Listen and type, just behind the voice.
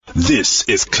This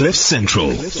is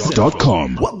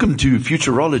CliffCentral.com. Welcome to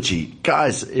Futurology.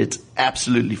 Guys, it's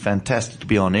absolutely fantastic to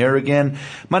be on air again.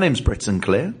 My name's Brett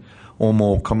Sinclair, or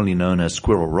more commonly known as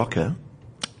Squirrel Rocker.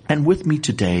 And with me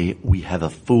today, we have a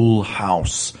full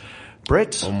house.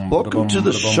 Brett, welcome to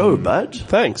the show, bud.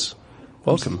 Thanks.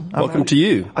 Welcome. Welcome to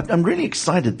you. I'm really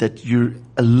excited that you're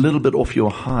a little bit off your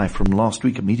high from last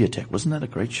week at MediaTek. Wasn't that a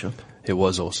great show? It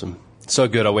was awesome. So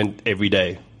good. I went every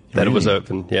day that it was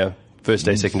open. Yeah. First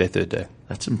day, second day, third day.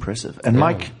 That's impressive. And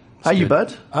Mike, how are you,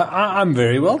 bud? I'm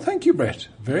very well, thank you, Brett.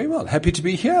 Very well. Happy to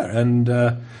be here, and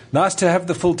nice to have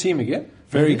the full team again.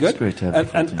 Very good. It's great to have the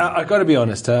full team. I got to be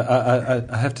honest,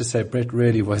 I have to say, Brett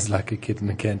really was like a kid in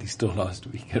a candy store last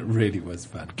week. It really was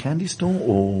fun. Candy store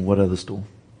or what other store?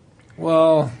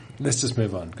 Well, let's just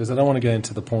move on, because I don't want to go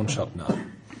into the pawn shop now.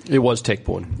 It was tech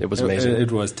porn. It was amazing.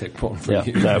 It was tech porn for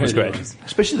you. No, it was great.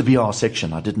 Especially the VR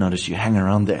section. I did notice you hang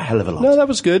around there a hell of a lot. No, that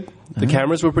was good. The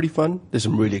cameras were pretty fun. There's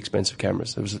some really expensive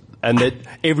cameras.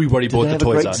 Everybody bought the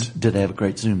toys out. Did they have a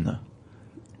great zoom, though?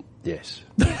 Yes.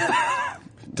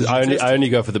 I only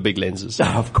go for the big lenses.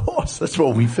 Of course. That's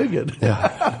what we figured.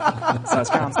 Yeah. Size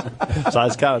counts.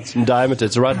 Size counts. And diameter.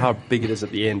 It's right how big it is at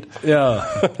the end. Yeah.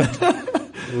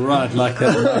 Right, like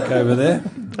that mic over there.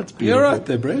 That's beautiful. You're right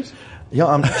there, Brett. Yeah,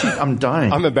 I'm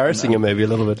dying. I'm embarrassing him maybe a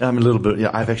little bit. I'm a little bit, yeah.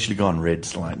 I've actually gone red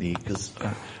slightly because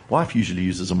wife usually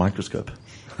uses a microscope.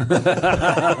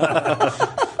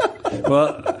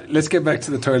 Well, let's get back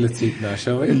to the toilet seat now,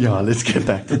 shall we? Yeah, let's get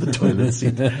back to the toilet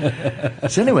seat.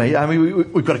 So anyway, I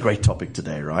mean, we've got a great topic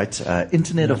today, right?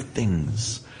 Internet of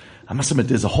Things. I must admit,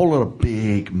 there's a whole lot of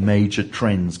big, major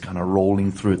trends kind of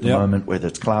rolling through at the moment, whether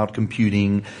it's cloud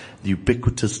computing, the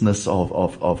ubiquitousness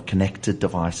of connected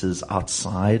devices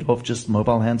outside of just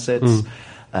mobile handsets.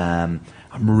 I'm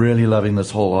really loving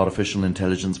this whole artificial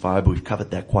intelligence vibe. We've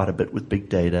covered that quite a bit with big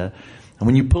data. And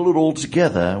when you pull it all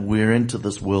together, we're into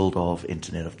this world of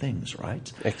Internet of Things, right?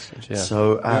 Excellent, yeah.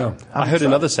 So, I heard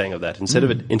another saying of that. Instead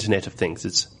of it Internet of Things,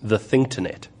 it's the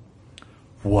Think-to-net.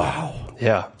 Wow.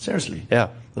 Yeah. Seriously? Yeah.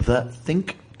 The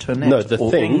Think-to-net. No, the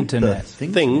Thing-to-net.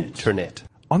 Think-to-net.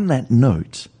 On that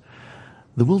note,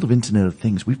 the world of Internet of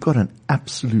Things, we've got an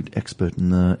absolute expert in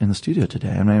the studio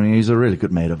today. I mean, he's a really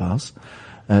good mate of ours.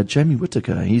 Jamie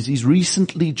Whittaker. He's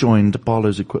recently joined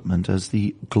Barlow's Equipment as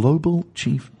the Global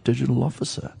Chief Digital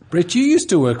Officer. Brett, you used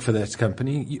to work for that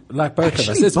company, like both Actually, of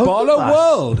us. It's both Barlow of us.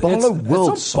 World. Barlow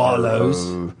World. It's not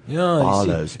Barlow's. Yeah,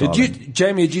 Barlow's,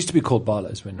 Jamie, it used to be called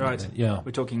Barlow's when you were Right. there. Yeah.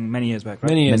 We're talking many years back, right?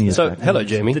 Many years So, back. hello,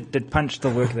 Jamie. Did Punch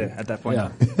still work there at that point?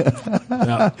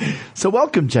 Yeah. So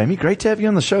welcome, Jamie. Great to have you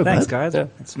on the show, Thanks, bud. guys. Yeah.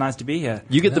 It's nice to be here.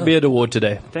 You get the Beard Award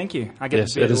today. Thank you. I get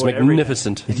Yes, to be it is every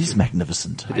magnificent. It is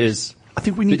magnificent. It is. I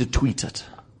think we need to tweet it.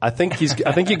 I think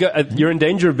you're in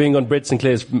danger of being on Brett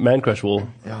Sinclair's Man Crush wall.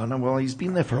 Yeah, no, well, he's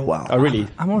been there for a while. Oh, really?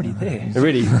 I'm already there.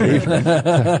 Really?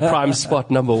 Prime spot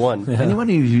number one. Anyone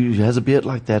who has a beard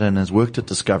like that and has worked at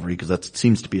Discovery, because that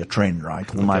seems to be a trend,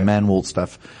 right? All my man wall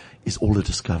stuff is all a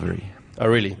Discovery. Oh,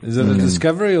 really? Is it a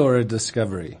discovery or a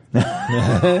discovery?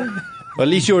 Well, at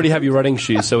least you already have your running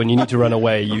shoes, so when you need to run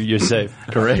away, you're safe.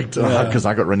 Correct. Because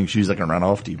I got running shoes I can run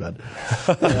after you, bud.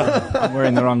 I'm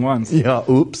wearing the wrong ones. Yeah,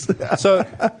 oops. So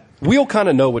we all kind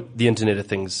of know what the Internet of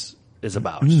Things is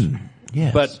about.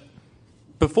 Yes. But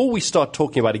before we start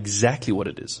talking about exactly what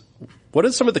it is, what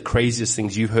are some of the craziest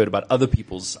things you've heard about other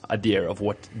people's idea of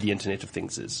what the Internet of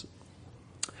Things is?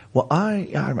 Well, I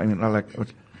mean,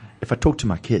 if I talk to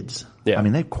my kids, Yeah. I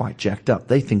mean, they're quite jacked up.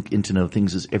 They think Internet of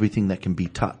Things is everything that can be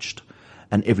touched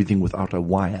and everything without a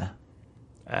wire.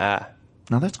 Ah,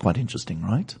 Now, that's quite interesting,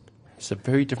 right? it's a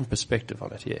very different perspective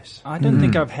on it, yes. I don't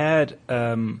think I've had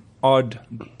odd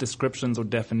descriptions or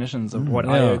definitions of what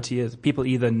IoT is. People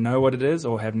either know what it is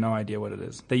or have no idea what it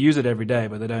is. They use it every day,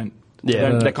 but they don't.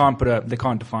 Yeah. They can't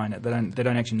define it. They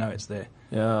don't actually know it's there.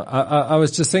 Yeah, I was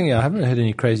just thinking, I haven't heard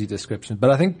any crazy descriptions, but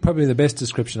I think probably the best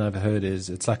description I've heard is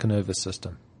it's like a nervous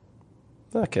system.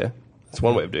 Okay. That's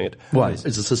one way of doing it. Why? Is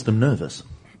the system nervous?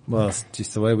 Well, it's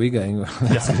just the way we're going.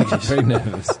 Very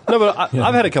nervous. No, but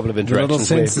I've had a couple of The little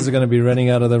interactions where sensors are going to be running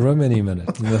out of the room any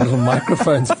minute. And the little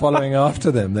microphones following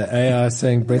after them. The AI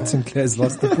saying Brett Sinclair's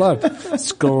lost the plot.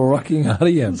 Squirrel rocking out of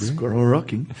here. Bro. Squirrel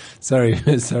rocking. Sorry,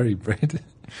 Brett.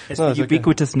 It's No, the it's okay.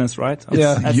 ubiquitousness, right?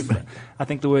 Yeah. I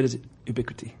think the word is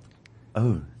ubiquity.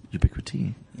 Oh,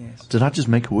 ubiquity. Yes. Did I just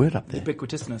make a word up there?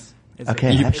 Ubiquitousness.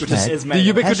 Okay, Ubiquitous hashtag. is the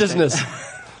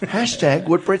ubiquitousness. Hashtag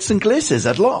what Brett Sinclair says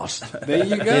at last. There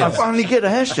you go. I finally get a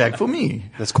hashtag for me.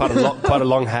 There's quite a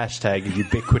long hashtag,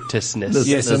 ubiquitousness.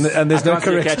 Yes, and there's no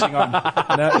correct. Catching on.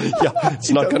 Yeah,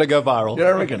 it's not going to go viral. You know,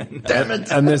 I reckon. Damn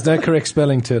it. And there's no correct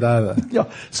spelling to it either.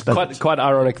 Yeah, spell it. Quite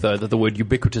ironic, though, that the word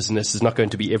ubiquitousness is not going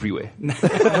to be everywhere.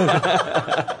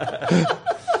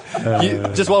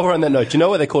 Just while we're on that note, do you know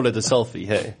why they call it a selfie?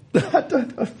 Hey,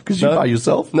 Because you by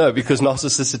yourself? no, because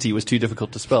narcissicity was too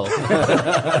difficult to spell.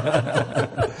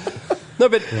 No,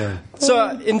 but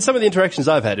so in some of the interactions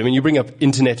I've had, I mean, you bring up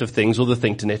Internet of Things or the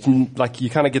Thinkternet, and like you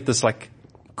kind of get this like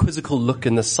quizzical look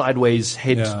and the sideways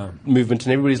head movement,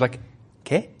 and everybody's like,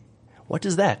 "Okay, what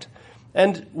is that?"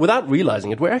 And without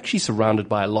realizing it, we're actually surrounded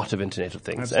by a lot of Internet of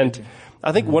Things, Absolutely. and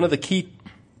I think one of the key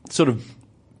sort of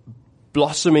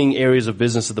blossoming areas of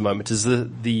business at the moment is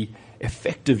the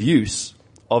effective use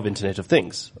of Internet of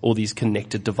Things, all these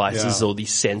connected devices, all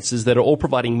these sensors that are all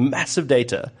providing massive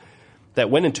data that,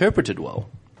 when interpreted well,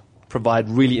 provide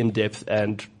really in-depth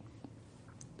and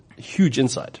huge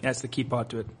insight. That's the key part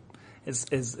to it,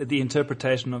 is the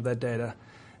interpretation of that data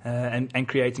and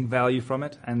creating value from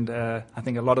it. And I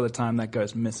think a lot of the time that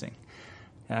goes missing.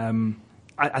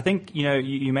 I think,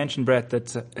 you mentioned, Brett,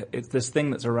 that it's this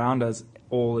thing that's around us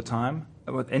all the time.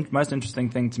 The most interesting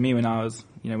thing to me when I was,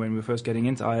 when we were first getting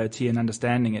into IoT and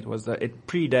understanding it was that it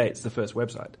predates the first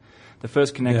website. The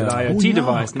first connected IoT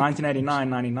device,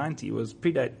 1989, 1990, was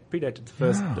predated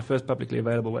the first publicly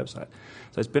available website.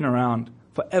 So it's been around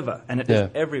forever, and it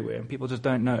is everywhere, and people just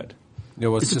don't know it. Yeah,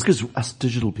 well, It's because us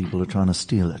digital people are trying to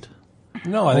steal it.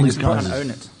 no, I think it's Trying to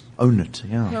own it. Own it,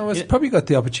 yeah. No, it's probably got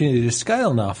the opportunity to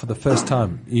scale now for the first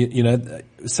time.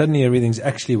 Suddenly everything's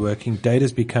actually working.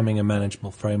 Data's becoming a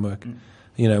manageable framework.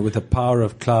 With the power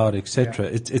of cloud, etc.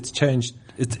 It's changed.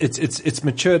 It's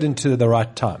matured into the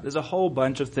right time. There's a whole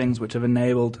bunch of things which have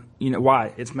enabled,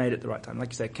 why it's made it the right time. Like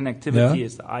you say, connectivity,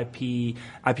 it's the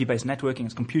IP-based networking,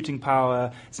 it's computing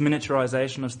power, it's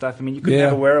miniaturization of stuff. I mean, you couldn't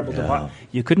have a wearable device.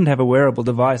 You couldn't have a wearable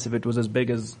device if it was as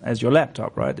big as your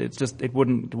laptop, right? It's just, it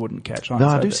wouldn't catch on. No,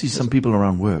 So I do see some people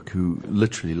around work who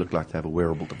literally look like they have a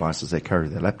wearable device as they carry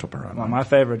their laptop around. Well, my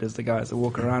favorite is the guys that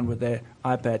walk around with their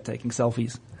iPad taking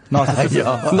selfies.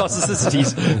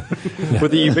 Narcissicities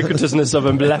with the ubiquitousness of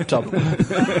a laptop.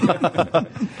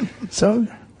 So,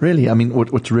 really, I mean,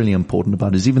 what's really important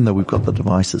about it is, even though we've got the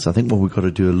devices, I think what we've got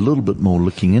to do a little bit more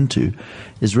looking into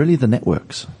is really the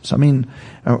networks. So, I mean,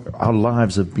 our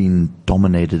lives have been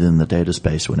dominated in the data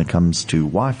space when it comes to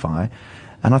Wi-Fi,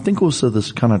 and I think also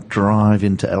this kind of drive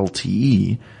into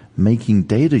LTE, making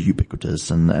data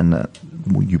ubiquitous and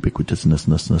ubiquitousness.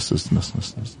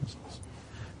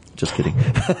 Just kidding.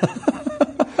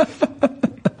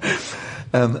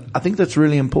 I think that's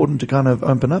really important to kind of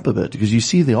open up a bit, because you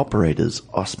see the operators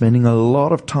are spending a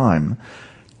lot of time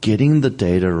getting the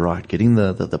data right, getting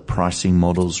the pricing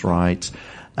models right,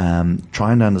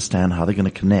 trying to understand how they're going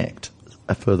to connect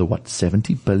a further,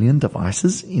 70 billion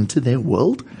devices into their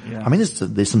world? Yeah. I mean,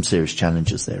 there's some serious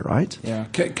challenges there, right? Yeah.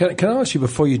 Can I ask you,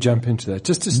 before you jump into that,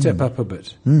 just to step up a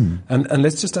bit, and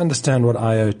let's just understand what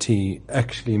IoT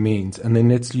actually means, and then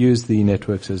let's use the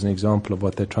networks as an example of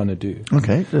what they're trying to do.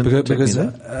 Okay. Because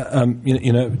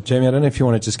Jamie, I don't know if you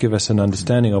want to just give us an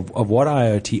understanding of what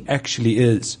IoT actually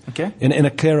is, Okay. in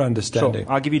a clear understanding.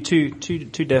 Sure. I'll give you two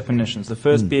definitions. The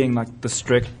first being like the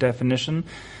strict definition,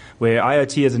 where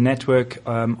IoT is a network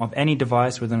of any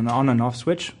device with an on and off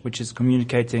switch, which is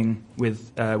communicating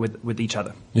with each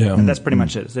other. Yeah. And that's pretty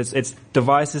much it. It's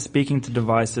devices speaking to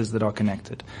devices that are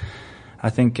connected.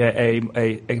 I think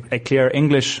a clear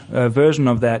English version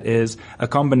of that is a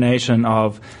combination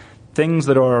of things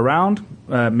that are around,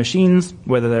 machines,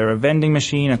 whether they're a vending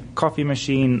machine, a coffee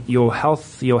machine, your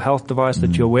health device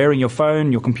that you're wearing, your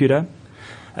phone, your computer.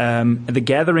 The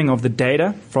gathering of the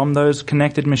data from those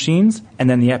connected machines, and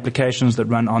then the applications that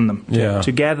run on them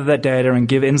to gather that data and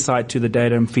give insight to the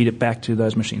data and feed it back to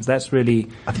those machines. That's really...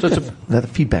 I think that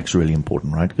feedback's really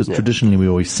important, right? Because traditionally we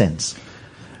always sense,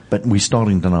 but we're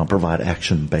starting to now provide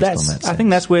action based on that sense. I think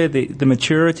that's where the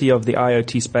maturity of the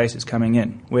IoT space is coming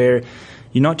in, where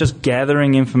you're not just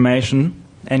gathering information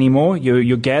anymore.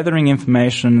 You're gathering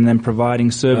information and then providing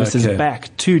services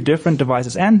back to different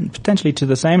devices and potentially to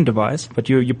the same device, but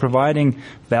you're providing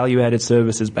value-added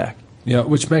services back. Yeah,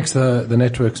 which makes the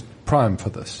networks prime for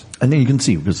this. And then you can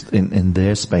see, because in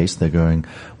their space, they're going,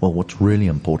 well, what's really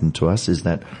important to us is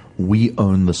that we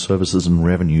own the services and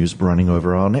revenues running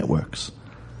over our networks.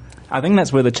 I think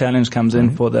that's where the challenge comes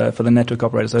in for the network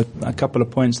operators. So a couple of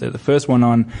points there. The first one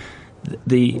on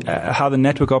how the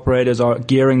network operators are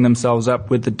gearing themselves up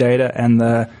with the data and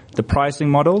the pricing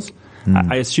models.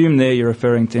 I assume there you're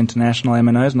referring to international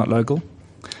MNOs, not local.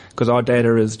 because our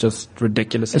data is just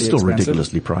ridiculously It's still expensive.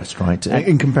 ridiculously priced, right?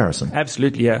 In comparison.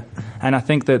 Absolutely, yeah. And I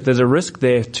think that there's a risk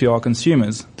there to our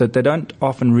consumers that they don't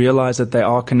often realize that they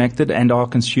are connected and are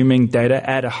consuming data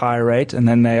at a higher rate, and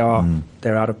then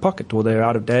they're out of pocket or they're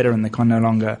out of data and they can no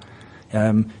longer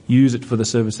use it for the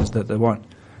services that they want.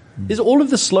 Is all of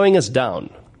this slowing us down?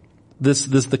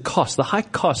 The high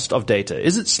cost of data,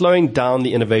 is it slowing down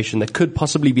the innovation that could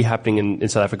possibly be happening in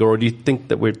South Africa, or do you think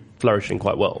that we're flourishing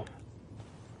quite well?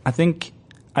 I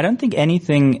don't think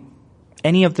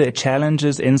any of the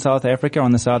challenges in South Africa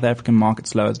on the South African market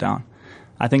slow us down.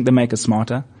 I think they make us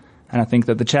smarter. And I think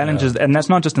that the challenges, and that's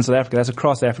not just in South Africa, that's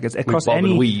across Africa. It's across bob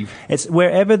and weave. It's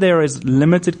wherever there is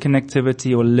limited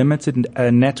connectivity or limited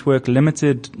network,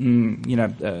 limited,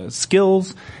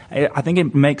 skills. I think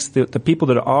it makes the people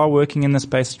that are working in the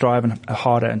space strive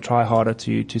harder and try harder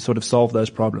to sort of solve those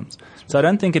problems. So I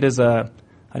don't think it's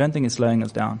slowing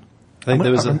us down. I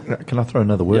think Can I throw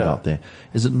another word Yeah. out there?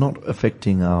 Is it not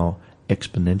affecting our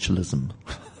exponentialism?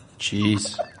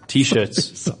 Jeez.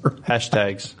 T-shirts.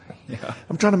 Hashtags.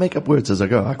 I'm trying to make up words as I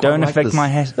go. I quite Don't like affect this. my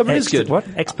No, but it's good. What?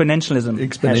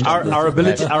 Exponentialism.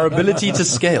 Our ability to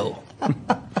scale.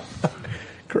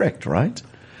 Correct, right?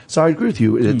 So I agree with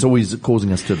you. It's always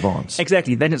causing us to advance.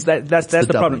 Exactly. Then that's the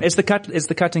problem. doubling. It's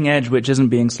the cutting edge which isn't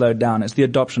being slowed down. It's the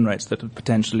adoption rates that it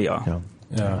potentially are.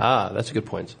 Yeah. That's a good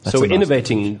point. That's So a we're nice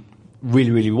innovating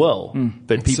really, really well,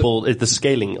 but the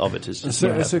scaling of it is just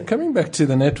not So happening. coming back to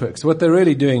the networks, what they're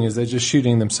really doing is they're just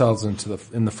shooting themselves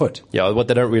in the foot. Yeah, what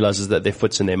they don't realize is that their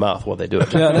foot's in their mouth while they do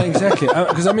it. Yeah, no, exactly.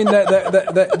 Because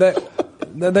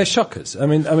they're shockers. I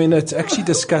mean, it's actually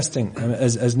disgusting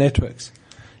as networks.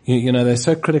 You know, they're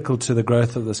so critical to the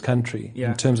growth of this country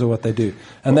in terms of what they do,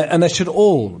 and they should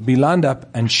all be lined up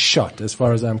and shot, as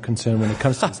far as I'm concerned, when it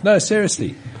comes to this. No,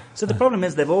 seriously. So the problem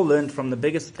is they've all learned from the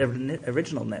biggest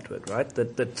original network, right?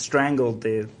 That strangled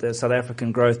the South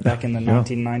African growth back in the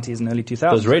 1990s and early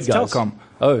 2000s. Those red guys. Telkom.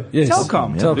 Oh, Yes.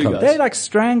 Telkom. Blue guys. They like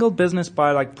strangled business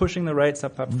by like pushing the rates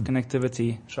up for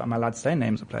connectivity. Sure, am I allowed to say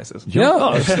names of places? Yeah.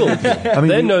 Oh, still.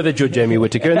 They know that you're Jamie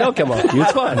Whittaker and they'll come after you.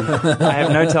 It's fine. I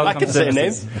have no Telkom I can say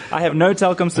services. names. I have no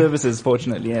Telkom services,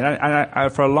 fortunately. And I,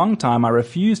 for a long time, I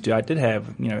refused to. I did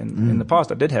have, in the past,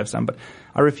 I did have some, but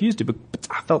I refused to. But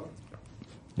I felt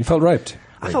raped.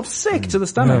 I felt sick to the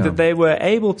stomach that they were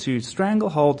able to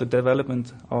stranglehold the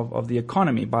development of the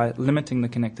economy by limiting the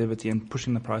connectivity and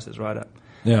pushing the prices right up.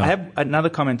 Yeah. I have another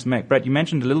comment to make. Brett, you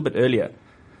mentioned a little bit earlier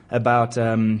about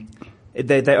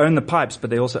they own the pipes,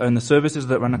 but they also own the services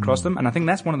that run across them. And I think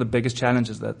that's one of the biggest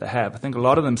challenges that they have. I think a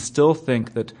lot of them still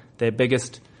think that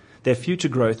their future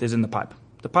growth is in the pipe.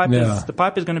 The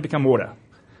pipe is going to become water.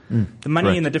 The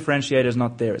money in the differentiator is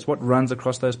not there. It's what runs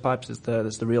across those pipes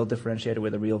that's the real differentiator where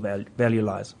the real value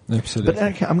lies. Absolutely. But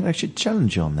I'm going to actually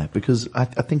challenge you on that because I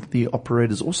think the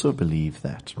operators also believe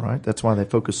that, right? That's why they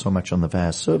focus so much on the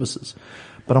VAS services.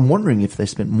 But I'm wondering if they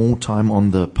spent more time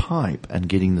on the pipe and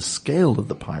getting the scale of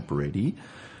the pipe ready.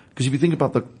 Because if you think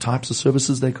about the types of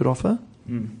services they could offer,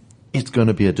 it's going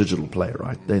to be a digital play,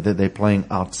 right? They're playing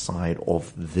outside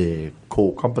of their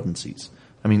core competencies.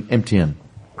 I mean, MTN,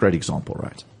 great example,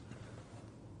 right?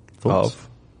 Thoughts?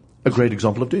 A great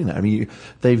example of doing that. I mean,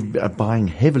 they are buying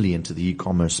heavily into the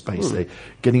e-commerce space. They're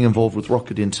getting involved with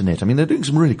Rocket Internet. I mean, they're doing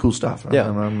some really cool stuff. Yeah.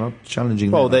 I'm not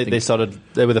challenging Well, that.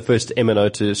 they were the first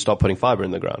MNO to stop putting fiber in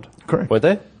the ground. Correct. Weren't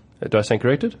they? Do I stand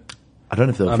corrected? I don't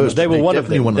know if they're the first. They were one of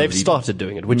definitely them. one They've the leaders. started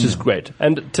doing it, which is great.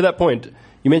 And to that point,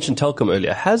 you mentioned Telkom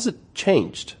earlier. Has it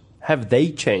changed? Have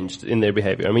they changed in their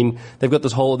behavior? I mean, they've got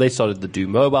they started the Do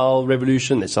Mobile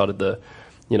revolution. They started the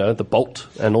Bolt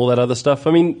and all that other stuff.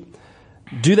 I mean,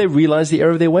 do they realize the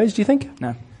error of their ways, do you think?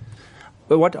 No.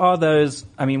 But what are those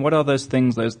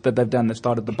things that they've done? They've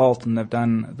started the Bolt and they've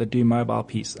done the Do Mobile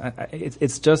piece.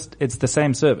 It's the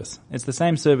same service. It's the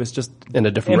same service, just In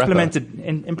a different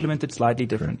implemented slightly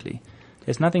differently.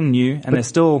 There's nothing new, and there's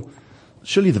still.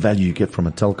 Surely the value you get from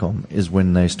a telecom is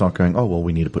when they start going, oh, well,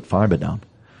 we need to put fiber down.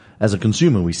 As a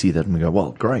consumer, we see that and we go,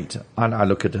 well, great. And I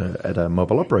look at a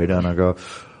mobile operator and I go,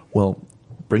 well,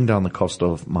 bring down the cost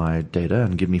of my data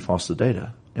and give me faster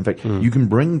data. In fact, you can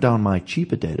bring down my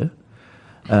cheaper data,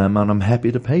 and I'm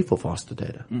happy to pay for faster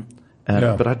data.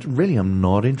 But I really am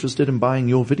not interested in buying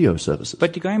your video services.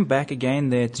 But you're going back again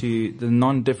there to the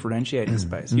non-differentiating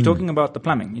space. You're talking about the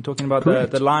plumbing. You're talking about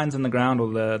the lines in the ground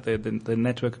or the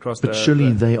network across But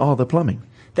surely they are the plumbing.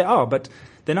 They are, but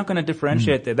they're not going to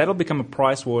differentiate there. That'll become a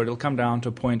price war. It'll come down to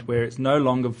a point where it's no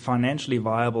longer financially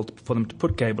viable for them to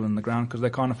put cable in the ground because they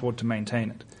can't afford to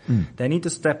maintain it. They need to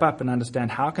step up and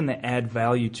understand how can they add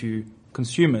value to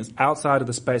consumers outside of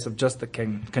the space of just the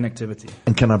connectivity.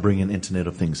 And can I bring in Internet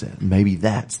of Things there? Maybe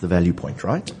that's the value point,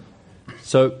 right?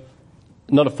 So,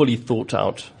 not a fully thought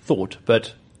out thought,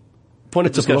 but point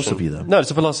of It's a discussion. philosophy, though. No, it's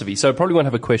a philosophy. So I probably won't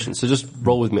have a question. So just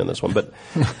roll with me on this one. But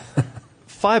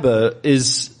fiber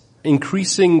is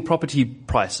increasing property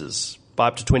prices by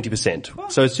up to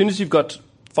 20%. So as soon as you've got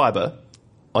fiber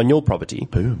on your property,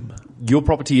 Boom. your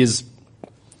property is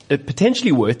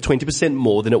potentially worth 20%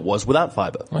 more than it was without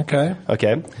fiber. Okay.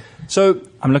 Okay. So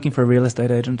I'm looking for a real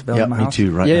estate agent to build Yeah, my me house.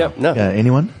 too, right Yeah, now. yeah, no.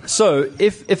 Anyone? So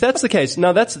if that's the case,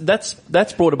 now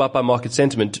that's brought about by market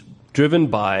sentiment driven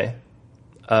by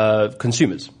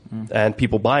consumers and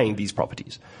people buying these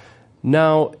properties.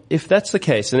 Now, if that's the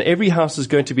case, and every house is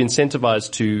going to be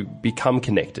incentivized to become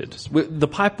connected, the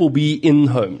pipe will be in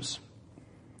homes.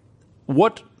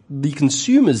 What the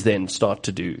consumers then start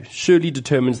to do surely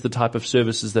determines the type of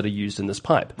services that are used in this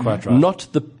pipe. Quite right. Not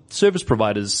the service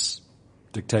providers.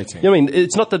 Dictating. I mean,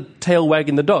 it's not the tail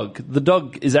wagging the dog. The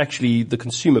dog is actually the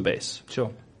consumer base. Sure.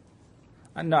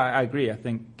 No, I agree. I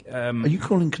think Are you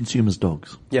calling consumers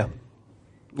dogs? Yeah,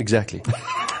 exactly.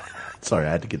 Sorry,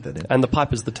 I had to get that in. And the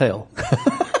pipe is the tail.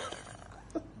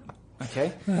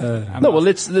 okay. No, well,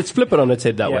 let's flip it on its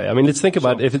head that Yeah. way. I mean, let's think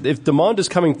about if demand is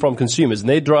coming from consumers and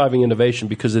they're driving innovation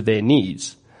because of their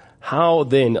needs, how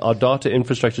then are data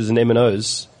infrastructures and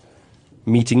M&Os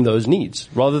meeting those needs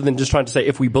rather than just trying to say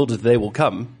if we build it, they will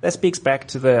come? That speaks back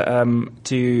to the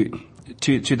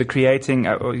to the creating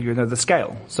the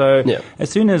scale. So Yeah. as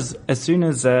soon as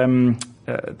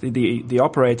the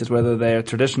operators, whether they're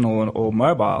traditional or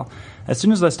mobile, as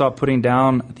soon as they start putting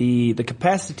down the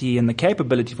capacity and the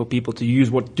capability for people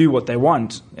to do what they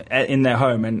want in their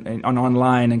home and on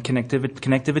online and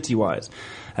connectivity wise,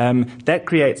 that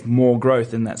creates more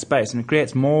growth in that space, and it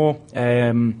creates more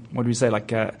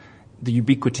the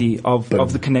ubiquity of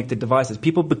the connected devices.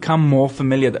 People become more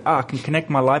familiar that I can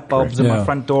connect my light bulbs in my Yeah.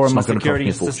 front door and my It's not gonna cost security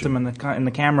me a fortune. system and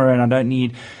the camera, and I don't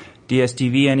need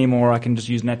DSTV anymore. I can just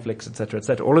use Netflix, et cetera, et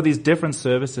cetera. All of these different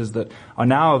services that are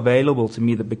now available to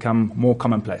me that become more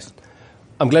commonplace.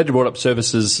 I'm glad you brought up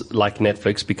services like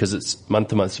Netflix because it's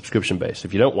month-to-month subscription based.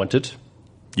 If you don't want it,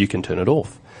 you can turn it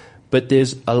off. But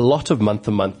there's a lot of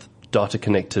month-to-month data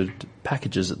connected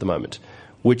packages at the moment,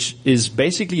 which is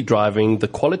basically driving the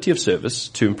quality of service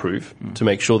to improve, to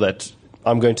make sure that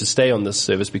I'm going to stay on this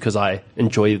service because I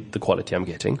enjoy the quality I'm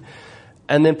getting,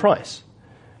 and then price.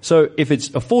 So if it's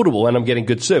affordable and I'm getting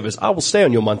good service, I will stay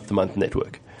on your month-to-month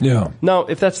network. Yeah. Now,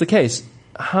 if that's the case,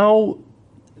 how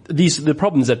the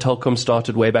problems that Telkom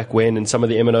started way back when, and some of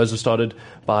the MNOs have started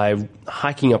by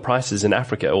hiking up prices in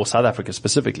Africa or South Africa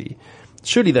specifically,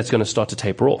 surely that's going to start to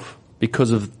taper off because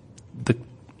of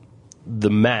the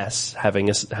mass having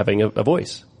a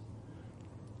voice.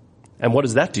 And what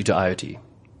does that do to IoT?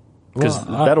 Because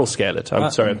Well, that'll scale it.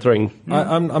 I'm sorry, I'm throwing.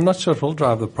 I'm not sure it will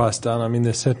drive the price down. I mean,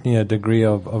 there's certainly a degree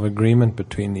of agreement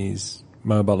between these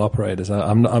mobile operators.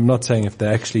 I'm not saying if they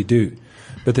actually do,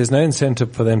 but there's no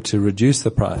incentive for them to reduce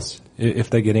the price if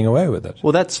they're getting away with it.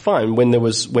 Well, that's fine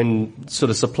when sort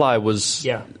of supply was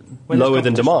When there's lower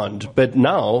than competition. demand. But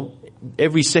now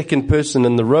every second person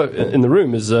in the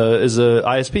room is a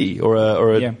ISP or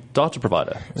a Yeah. data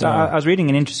provider. So I was reading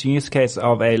an interesting use case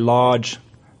of a large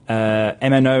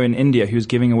MNO in India who's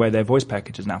giving away their voice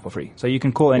packages now for free. So you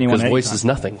can call anyone Because voice anytime. is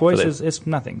nothing for Voice them. is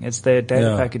nothing. It's their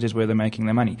data Yeah. packages where they're making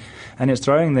their money. And it's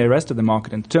throwing the rest of the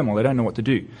market into turmoil. They don't know what to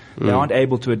do. They aren't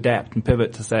able to adapt and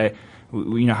pivot to say,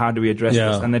 how do we address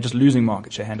Yeah. this? And they're just losing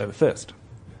market share hand over fist.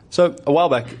 So a while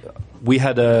back, we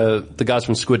had the guys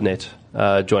from SquidNet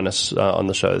join us on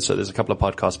the show. So there's a couple of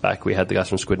podcasts back. We had the guys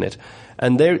from SquidNet,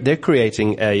 and they're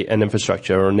creating an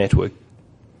infrastructure or a network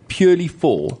purely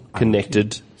for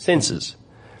connected sensors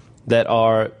that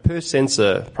are per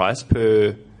sensor price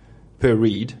per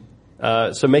read.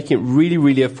 So making it really,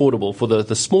 really affordable for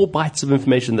the small bytes of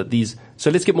information that these. So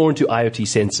let's get more into IoT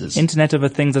sensors. Internet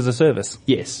of Things as a service.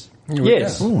 Yes. we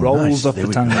Yes. Ooh, Rolls nice. off There the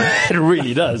we tongue. go. It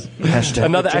really does. Hashtag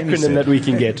Another what Jamie acronym said. that we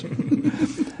can get.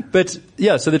 But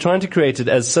yeah, so they're trying to create it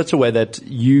as such a way that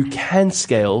you can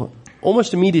scale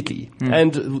almost immediately.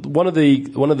 And one of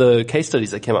the case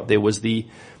studies that came up there was the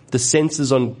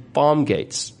sensors on farm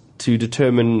gates to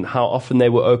determine how often they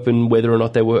were open, whether or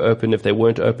not they were open, if they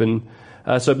weren't open.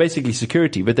 So basically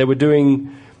security, but they were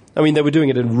doing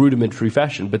it in rudimentary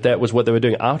fashion, but that was what they were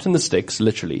doing out in the sticks,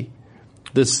 literally.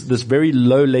 This very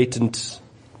low latent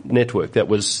network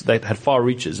that had far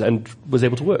reaches and was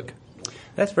able to work.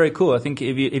 That's very cool. I think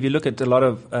if you look at a lot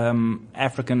of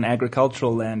African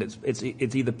agricultural land, it's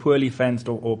either poorly fenced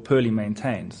or poorly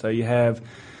maintained. So you have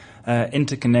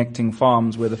interconnecting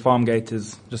farms where the farm gate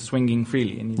is just swinging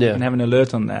freely, and you can have an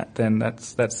alert on that. Then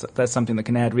that's something that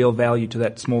can add real value to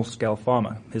that small scale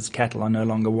farmer. His cattle are no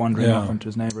longer wandering off onto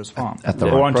his neighbour's farm At the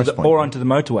or right onto price the point. or onto the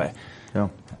motorway. Yeah.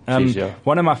 Jeez, yeah.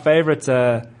 One of my favorite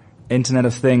Internet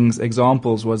of Things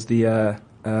examples was there's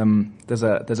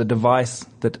a device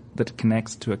that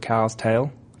connects to a cow's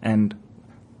tail, and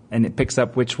it picks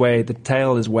up which way the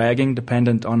tail is wagging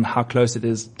dependent on how close it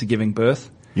is to giving birth.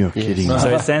 You're kidding me.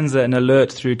 So it sends an alert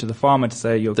through to the farmer to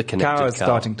say your The connected cow is cow.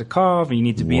 starting to calve and you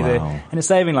need to be there. Wow. And it's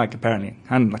saving apparently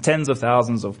tens of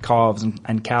thousands of calves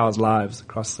and cows' lives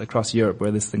across Europe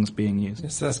where this thing's being used.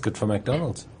 Yes, that's good for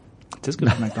McDonald's. It is good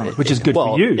for McDonald's, which is good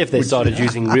Well, for you. if they started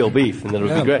using real beef, then that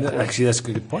would be great. Actually, that's a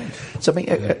good point. So, I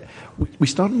mean, we're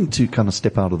starting to kind of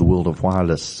step out of the world of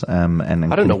wireless, and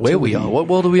I don't know where we are. What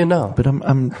world are we in now? But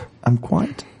I'm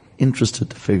quite interested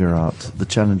to figure out the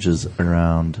challenges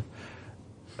around.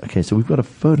 Okay, so we've got a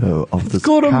photo of this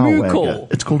called a cow moo wagger. call.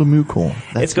 It's called a moo call.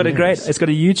 It's got a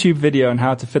YouTube video on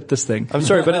how to fit this thing. I'm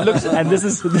sorry, but it looks And this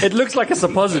is it looks like a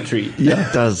suppository. Yeah,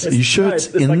 it does. Are you sure it's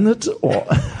in it or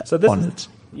So this on is- it?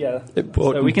 yeah.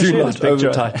 Or So we can do share not this picture.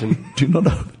 over tighten. Do not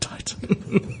over tighten.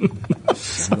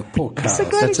 The poor cows.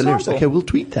 That's hilarious. Okay, we'll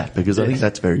tweet that because I think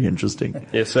that's very interesting.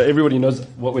 Yeah, so everybody knows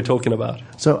what we're talking about.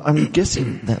 So I'm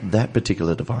guessing that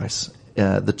particular device,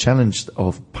 the challenge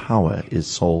of power is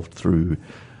solved through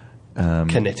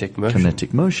Kinetic motion.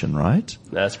 kinetic motion, right?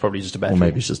 That's probably just a battery. Or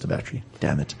maybe it's just a battery.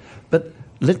 Damn it. But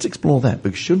let's explore that,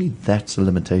 because surely that's a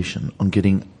limitation on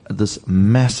getting this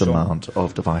mass amount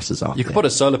of devices out You there. could put a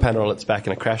solar panel on its back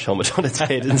and a crash helmet on its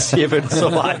head and see if it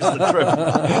survives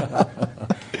the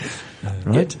trip.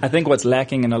 right? I think what's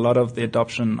lacking in a lot of the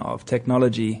adoption of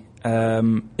technology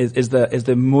is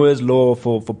the Moore's law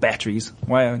for batteries.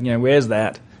 Why, where's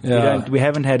that? Yeah. We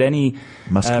haven't had any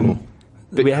Musk law.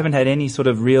 we haven't had any sort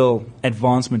of real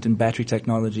advancement in battery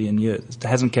technology in years. It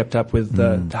hasn't kept up with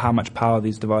how much power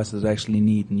these devices actually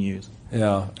need and use.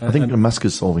 Yeah. I think Musk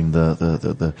is solving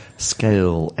the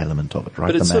scale element of it, right?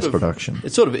 But The it's mass sort of, production.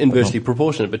 It's sort of inversely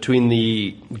proportionate between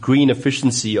the green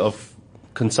efficiency of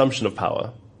consumption of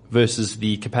power versus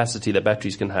the capacity that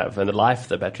batteries can have and the life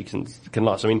that battery can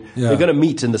last. I mean, Yeah. we're going to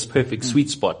meet in this perfect sweet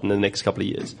spot in the next couple of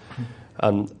years.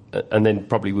 And then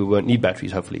probably we won't need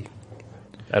batteries, hopefully,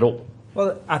 at all.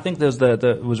 Well, I think there's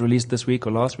it was released this week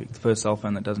or last week, the first cell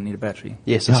phone that doesn't need a battery.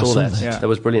 Yes, Yeah, I saw that. that. That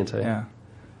was brilliant. Eh? Yeah.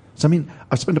 So, I mean,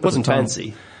 I've spent a It bit of wasn't time.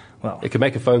 fancy. Well, It could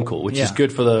make a phone call, which is Yeah.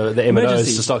 good for the M&Os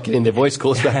Emergencies. to start getting their voice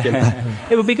calls back in.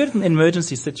 it would be good in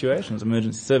emergency situations,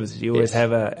 emergency services. You always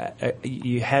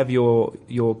Yes. have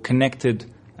your connected,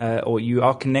 or you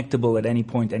are connectable at any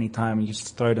point, any time. And you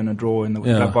just throw it in a drawer in the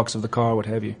Yeah. glove box of the car, what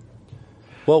have you.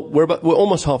 Well, we're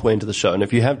almost halfway into the show, and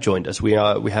if you have joined us, we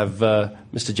have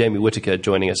Mr. Jamie Whittaker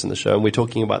joining us in the show, and we're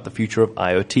talking about the future of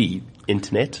IoT,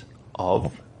 Internet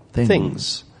of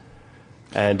Things.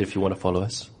 And if you want to follow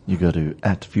us, You go to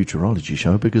 @Futurology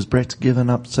Show, because Brett's given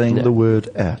up saying Yeah. the word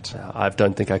 @. I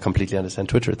don't think I completely understand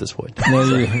Twitter at this point.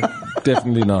 No,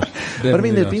 definitely not. But I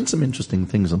mean, there have Definitely been some interesting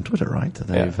things on Twitter, right?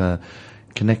 They've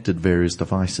connected various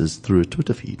devices through a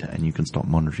Twitter feed, and you can start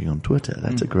monitoring on Twitter.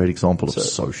 That's a great example of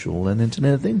social and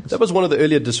Internet of Things. That was one of the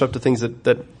earlier disruptive things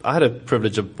that I had a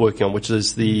privilege of working on, which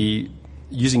is the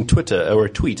using Twitter or a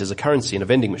tweet as a currency in a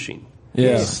vending machine.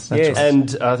 Yes. That's Yes. right.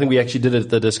 And I think we actually did it at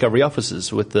the Discovery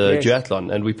offices with the Yes. duathlon,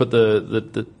 and we put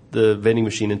the vending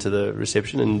machine into the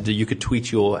reception, and you could tweet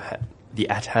the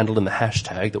 @handle and the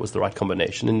hashtag that was the right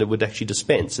combination, and it would actually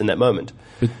dispense in that moment.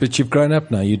 But you've grown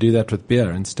up now. You do that with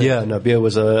beer instead. Yeah, no, beer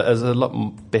was a lot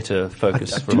better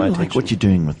focus I for do my like attention. what you're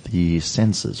doing with the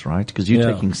sensors, right? Because you're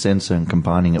Yeah. taking sensor and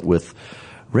combining it with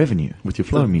revenue, with your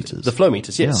flow meters. The flow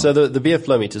meters, yes. Yeah. So the beer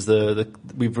flow meters,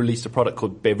 we've released a product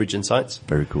called Beverage Insights.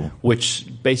 Very cool. Which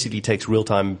basically takes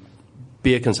real-time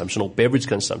beer consumption or beverage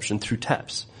consumption through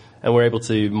taps. And we're able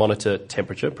to monitor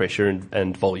temperature, pressure,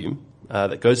 and volume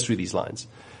that goes through these lines,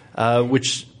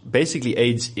 which basically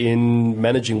aids in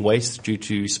managing waste due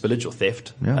to spillage or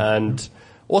theft, Yeah. and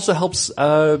also helps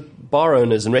bar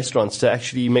owners and restaurants to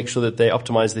actually make sure that they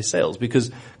optimize their sales.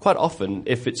 Because quite often,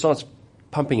 if it starts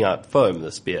pumping out foam,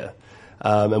 this beer,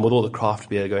 and with all the craft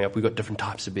beer going up, we've got different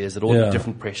types of beers that all need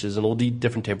different pressures and all need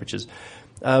different temperatures.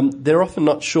 They're often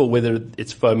not sure whether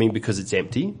it's foaming because it's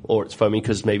empty or it's foaming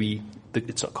because maybe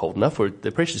it's not cold enough or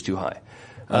the pressure's too high.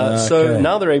 So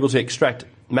now they're able to extract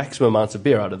maximum amounts of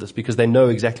beer out of this because they know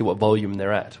exactly what volume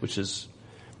they're at, which is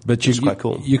But It's quite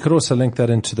cool. You could also link that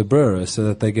into the brewer so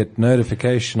that they get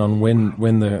notification on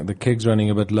when the keg's running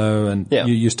a bit low, and Yeah.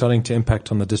 you're starting to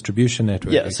impact on the distribution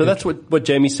network. Yeah, so that's what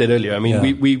Jamie said earlier. I mean,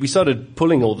 Yeah. we started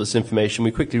pulling all this information.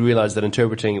 We quickly realized that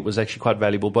interpreting it was actually quite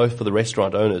valuable both for the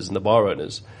restaurant owners and the bar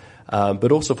owners,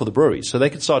 but also for the breweries. So they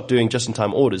could start doing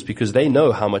just-in-time orders because they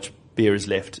know how much beer is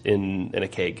left in a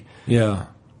keg. Yeah.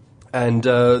 And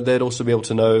they'd also be able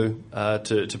to know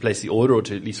to place the order or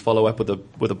to at least follow up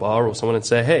with a bar or someone and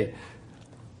say, hey,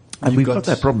 And You've we've got got-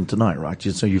 that problem tonight, right?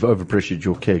 So you've overpressured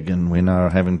your keg, and we're now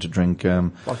having to drink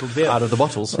Bottled beer. out of the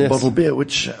bottles. Yes. bottled beer,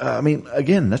 which, I mean,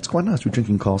 again, that's quite nice. We're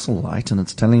drinking Castle Light, and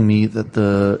it's telling me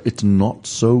that it's not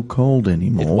so cold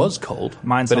anymore. It was cold,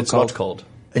 Mine's but not it's cold. not cold.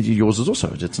 And yours is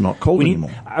also. It's not cold We need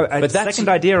anymore. a But that's- second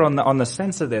idea on the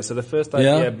sensor there. So the first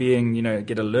idea Yeah. being,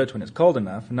 get alert when it's cold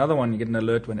enough. Another one, you get an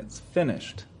alert when it's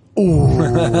finished.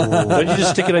 Don't you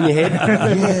just stick it on your head?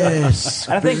 Yes,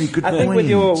 And I very think good I think point. with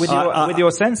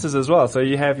your sensors as well. So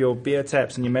you have your beer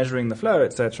taps and you're measuring the flow,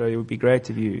 etc. It would be great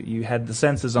if you had the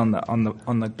sensors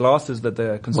on the glasses that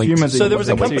the consumers. So there was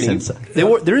a Wait, company. sensor.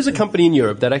 There is a company in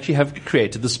Europe that actually have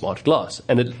created the smart glass,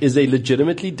 and it is a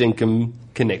legitimately Dinkum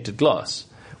connected glass,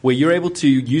 where you're able to,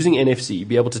 using NFC,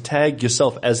 be able to tag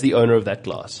yourself as the owner of that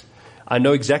glass. I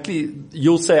know exactly.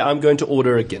 You'll say, "I'm going to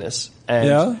order a Guinness," and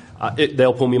Yeah.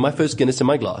 they'll pour me my first Guinness in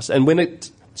my glass. And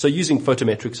so using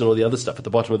photometrics and all the other stuff at the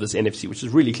bottom of this NFC, which is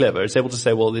really clever, it's able to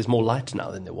say, "Well, there's more light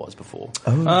now than there was before.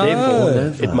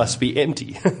 Therefore, it must be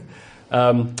empty."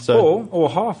 Or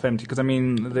half empty, because I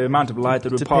mean the amount of light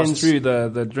that would pass Depends- through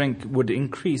the drink would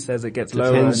increase as it gets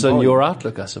lower. Depends in on volume. your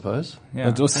outlook, I suppose. Yeah.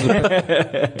 It also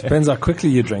depends how quickly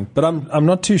you drink. But I'm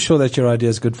not too sure that your idea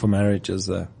is good for marriages,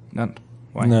 though. None.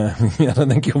 Why? No, I don't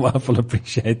think your wife will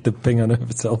appreciate the ping on her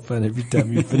cell phone every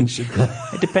time you finish it.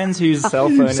 It depends whose cell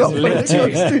phone is linked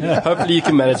to. Hopefully you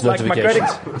can manage It's like notifications.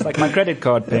 it's like my credit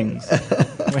card pings.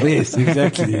 Yes,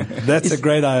 exactly. That's a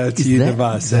great IoT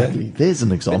device. Exactly. There's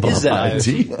an example Is of that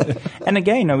IoT. And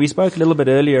again, we spoke a little bit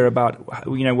earlier about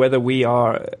whether we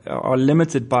are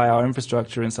limited by our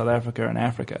infrastructure in South Africa and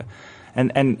Africa.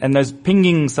 And those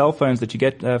pinging cell phones that you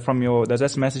get from those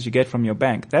SMSs you get from your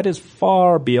bank, that is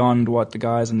far beyond what the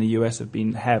guys in the US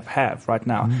have right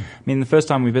now. I mean, the first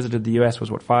time we visited the US was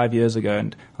 5 years ago,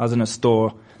 and I was in a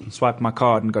store, swiped my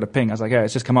card and got a ping. I was like, "Hey,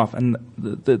 it's just come off." And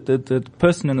the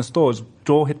person in the store's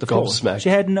jaw hit the floor. Gobsmacked. She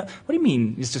had no. What do you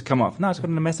mean it's just come off? No, it's got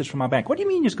a message from my bank. What do you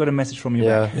mean you just got a message from your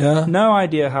Yeah. bank? Yeah. No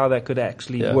idea how that could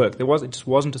actually Yeah. work. It just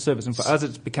wasn't a service, and for us,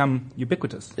 it's become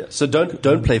ubiquitous. Yeah. So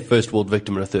don't play first world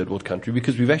victim in a third world country,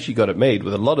 because we've actually got it made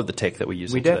with a lot of the tech that we're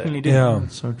using We today. definitely do. Yeah,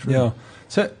 So true. Yeah.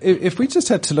 So if we just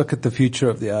had to look at the future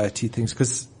of the IoT things,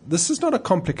 because this is not a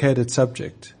complicated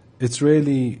subject. It's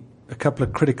really a couple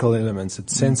of critical elements.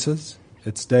 It's sensors,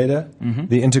 it's data,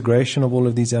 the integration of all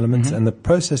of these elements, and the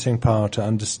processing power to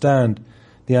understand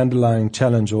the underlying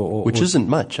challenge Which isn't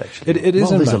much, actually. it isn't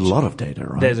Well, there's much. a lot of data,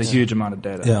 right? There's a huge amount of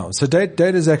data. Yeah, so data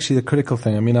is actually the critical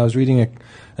thing. I mean, I was reading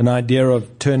an idea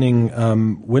of turning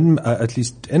at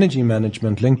least energy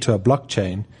management linked to a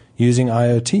blockchain using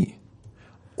IoT.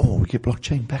 Oh, we get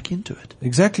blockchain back into it.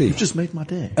 Exactly. You just made my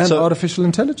day. And So- artificial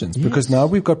intelligence, because now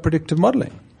we've got predictive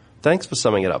modeling. Thanks for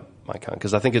summing it up, Mike,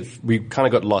 because I think we kind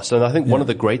of got lost. And I think one of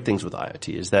the great things with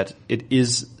IoT is that it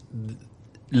is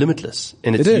limitless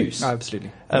in its It is. use. Oh,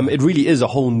 absolutely. It really is a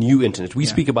whole new internet. We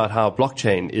speak about how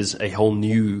blockchain is a whole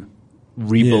new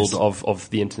rebuild Yes. of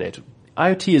the internet.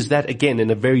 IoT is that, again, in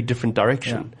a very different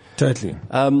direction. Totally.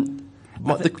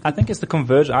 I think it's the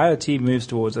convergence. IoT moves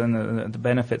towards, and the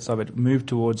benefits of it move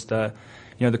towards the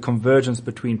convergence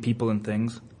between people and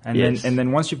things. And Yes.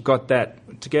 then once you've got that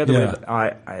together Yeah. with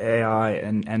AI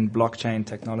and blockchain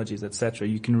technologies, etc.,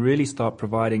 you can really start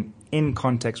providing in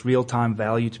context, real time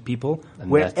value to people And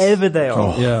wherever they are.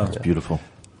 Oh, Yeah. it's beautiful.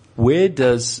 Where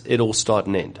does it all start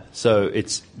and end? So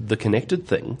it's the connected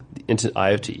thing, the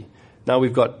IoT. Now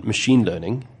we've got machine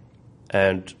learning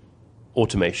and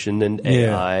automation and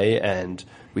Yeah. AI, and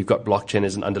we've got blockchain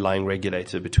as an underlying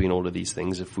regulator between all of these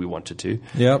things if we wanted to.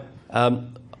 Yep.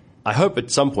 I hope at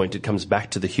some point it comes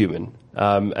back to the human.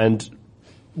 And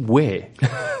where?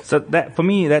 So that, for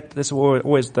me, that's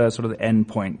always the sort of the end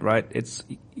point, right? It's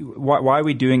why are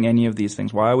we doing any of these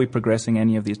things? Why are we progressing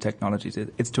any of these technologies?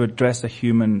 It's to address a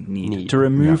human need. To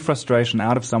remove frustration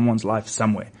out of someone's life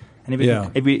somewhere. And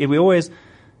if we always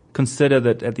consider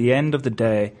that at the end of the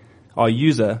day, our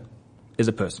user is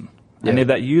a person. And if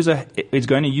that user is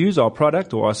going to use our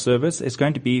product or our service, it's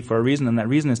going to be for a reason, and that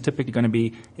reason is typically going to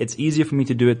be it's easier for me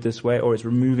to do it this way, or it's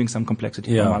removing some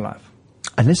complexity from my life.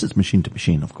 Unless it's machine to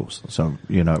machine, of course. So,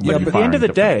 Yeah, but at the end of the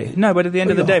day, but at the end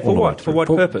of the day, for what? For what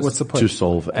purpose? What's the point? to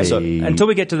solve Until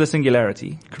we get to the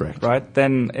singularity, Correct. right?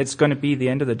 Then it's going to be the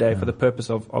end of the day for the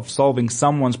purpose of solving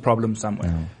someone's problem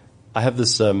somewhere. I have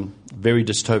this very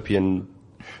dystopian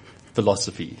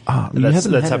philosophy you that's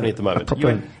haven't had happening at the moment.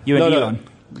 You and Elon.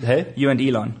 Hey? You and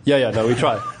Elon. Yeah, no, we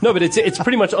try. No, but it's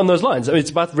pretty much on those lines. I mean,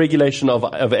 it's about regulation of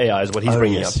AI is what he's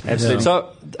bringing yes. up. Absolutely. So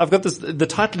I've got this, the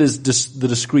title is the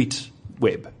discrete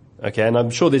web. Okay, and I'm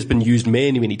sure there's been used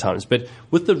many, many times, but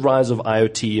with the rise of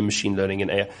IoT and machine learning and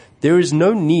AI, there is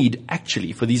no need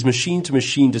actually for these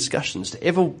machine-to-machine discussions to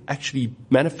ever actually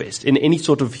manifest in any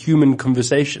sort of human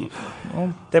conversation.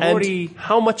 Well,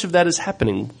 how much of that is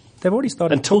happening? They've already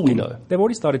started Until we talking. know. They've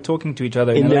already started talking to each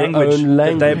other In in a their language own that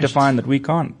they've language. defined that we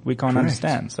can't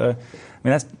understand. So, I mean,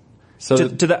 that's to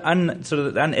the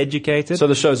uneducated. So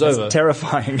the show's that's over.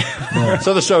 Terrifying.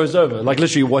 So the show is over. Like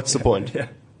literally, what's the point?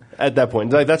 At that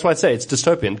point, like, that's why I say it's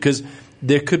dystopian, because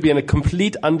there could be a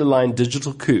complete underlying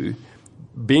digital coup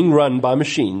being run by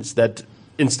machines that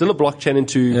instill a blockchain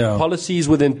into policies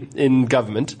in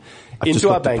government,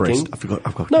 into our banking.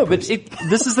 I've got No, but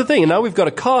this is the thing. And now we've got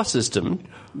a car system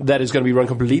that is going to be run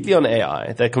completely on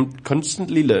AI that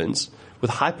constantly learns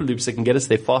with hyperloops that can get us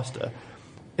there faster.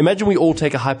 Imagine we all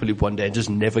take a hyperloop one day and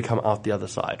just never come out the other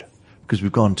side. Because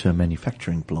we've gone to a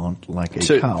manufacturing plant like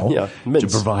a cow to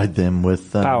mince. provide them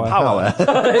with Power.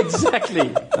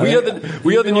 Exactly. We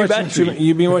are the new battery.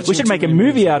 You've been watching. We should make a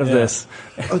movie out of this.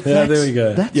 Yeah, there we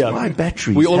go. That's why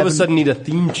batteries. We all of a sudden need a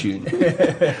theme tune.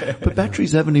 But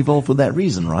batteries haven't evolved for that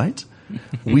reason, right?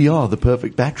 We are the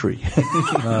perfect battery.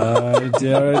 Oh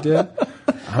dear.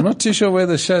 I'm not too sure where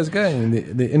the show's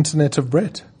going. The Internet of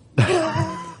Brett.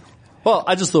 Well,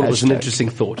 I just thought it was an interesting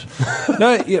thought.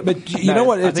 No, yeah, but you know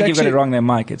what? I It's think you've got actually it wrong there,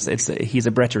 Mike. He's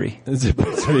a brettery. It's a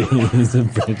Brettery. It's a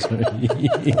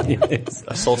Brettery. Yes.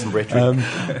 A salt and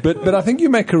Brettery. But I think you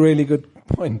make a really good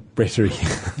point, Brettery.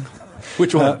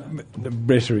 Which one?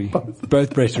 Brettery.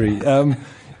 Both Brettery.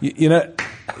 You know,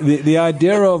 the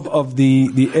idea of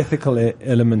the ethical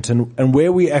element and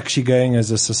where we're actually going as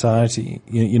a society,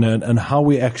 you know, and how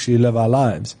we actually live our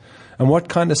lives. And what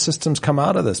kind of systems come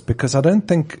out of this? Because I don't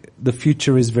think the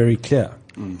future is very clear.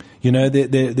 You know,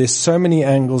 there's so many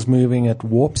angles moving at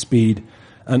warp speed,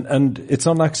 and it's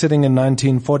not like sitting in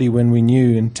 1940 when we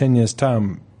knew in 10 years'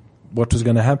 time what was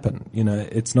going to happen. You know,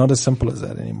 it's not as simple as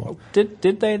that anymore. Did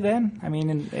they then? I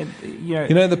mean,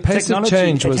 you know, the pace of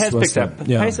change has picked was up.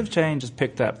 The pace of change has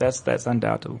picked up. That's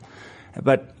undoubtable.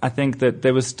 But I think that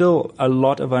there was still a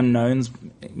lot of unknowns.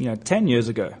 You know, 10 years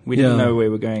ago, we didn't know where we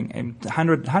were going. And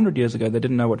 100 years ago, they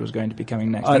didn't know what was going to be coming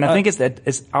next. And I think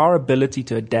it's our ability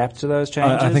to adapt to those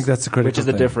changes. I think that's the critical which is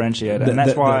the thing. differentiator. And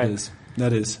that's why.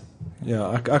 That is. Yeah,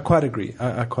 I quite agree.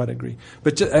 I quite agree.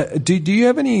 But do you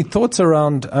have any thoughts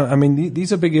around? I mean,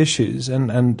 these are big issues,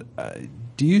 and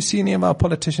do you see any of our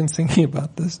politicians thinking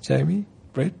about this, Jamie?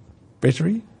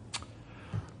 Brettery?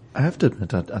 I have to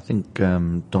admit, I think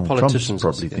Donald Trump's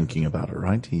probably thinking about it,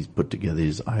 right? He's put together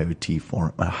his IoT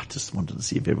forum. I just wanted to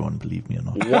see if everyone believed me or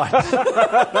not. What?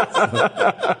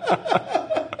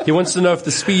 He wants to know if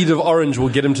the speed of orange will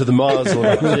get him to the Mars or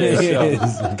not.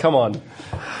 Yes. Come on.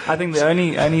 I think the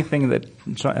only thing that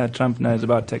Trump knows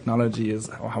about technology is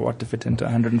what to fit into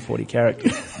 140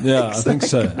 characters. Yeah, I think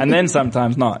so. And then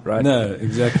sometimes not, right? No,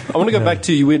 exactly. I want to go back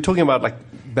to you. We were talking about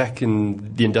back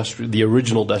in the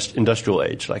original industrial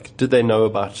age. Like, did they know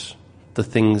about the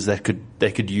things that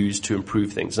they could use to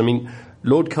improve things? I mean,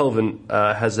 Lord Kelvin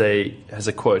has a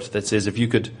quote that says, if you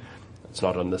could. It's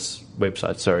not on this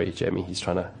website. Sorry, Jamie. He's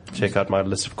trying to check out my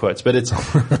list of quotes, but it's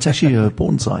actually a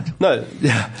porn site. No,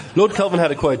 yeah. Lord Kelvin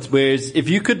had a quote where if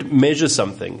you could measure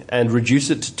something and reduce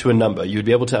it to a number, you'd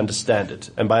be able to understand it,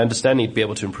 and by understanding it, be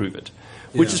able to improve it.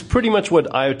 Which is pretty much what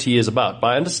IoT is about.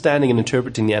 By understanding and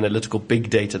interpreting the analytical big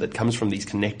data that comes from these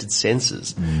connected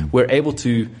sensors, we're able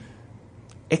to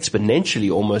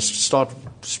exponentially almost start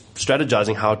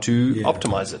strategizing how to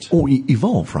optimize it. Or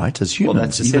evolve, right, as humans. Well,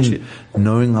 that's essentially even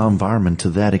knowing our environment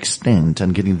to that extent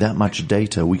and getting that much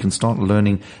data, we can start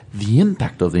learning the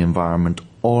impact of the environment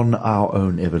on our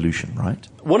own evolution, right?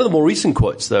 One of the more recent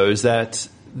quotes, though, is that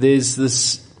there's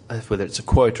this, whether it's a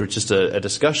quote or it's just a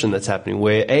discussion that's happening,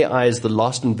 where AI is the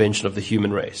last invention of the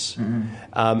human race.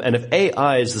 And if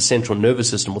AI is the central nervous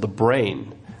system or the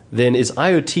brain, then is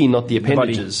IoT not the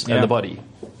appendages and the body?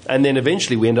 And then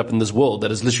eventually we end up in this world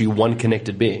that is literally one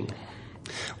connected being.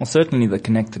 Well, certainly the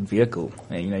connected vehicle.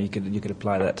 You know, you could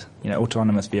apply that. You know,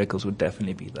 autonomous vehicles could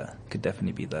definitely be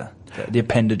the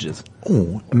appendages.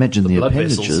 Oh, imagine the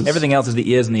appendages. Vessels. Everything else is the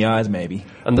ears and the eyes, maybe,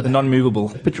 and the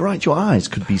non-movable. But you're right, your eyes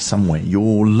could be somewhere.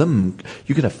 Your limb,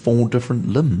 you could have 4 different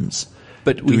limbs.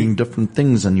 But doing different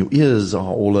things, and your ears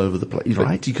are all over the place,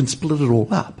 right? You can split it all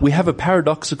up. We have a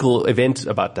paradoxical event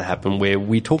about to happen where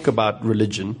we talk about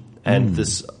religion and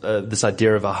this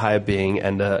idea of a higher being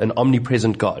and an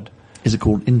omnipresent God. Is it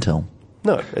called Intel?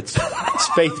 No, it's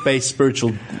faith-based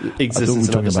spiritual existence. I thought we were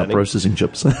talking about processing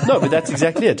chips. No, but that's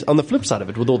exactly it. On the flip side of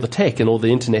it, with all the tech and all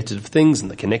the Internet of Things and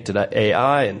the connected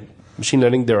AI and machine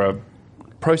learning, there are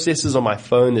processors on my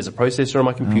phone. There's a processor on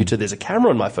my computer. There's a camera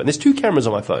on my phone. There's 2 cameras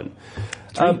on my phone.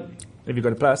 Have you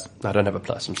got a Plus? I don't have a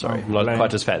Plus. I'm sorry. I'm not lame.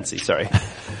 quite as fancy. Sorry.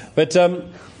 But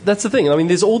that's the thing. I mean,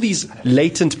 there's all these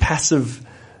latent passive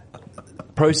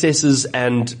processors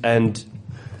and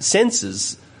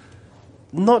sensors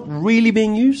not really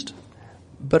being used,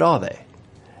 but are they?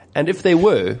 And if they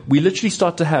were, we literally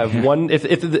start to have one,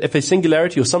 if a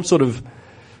singularity or some sort of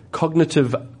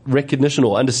cognitive recognition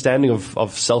or understanding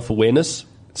of self-awareness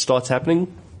starts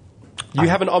happening, you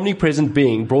have an omnipresent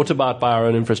being brought about by our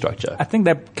own infrastructure. I think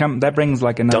that brings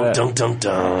like another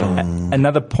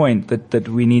another point that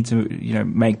we need to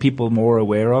make people more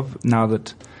aware of now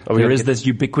that there is this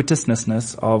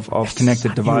ubiquitousness of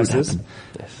connected devices.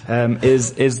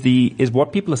 Is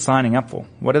what people are signing up for.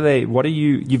 What are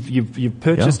you've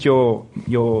purchased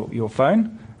your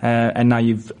phone and now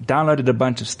you've downloaded a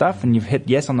bunch of stuff and you've hit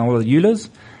yes on all the EULAs,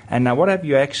 and now what have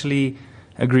you actually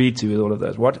agreed to with all of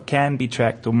those? What can be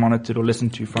tracked or monitored or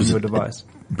listened to from your device?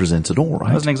 Presents it all, right?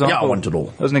 There was an example, I want it all.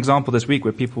 There was an example this week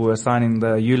where people were signing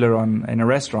the EULA in a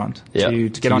restaurant to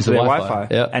get onto their Wi-Fi.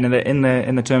 Yeah. And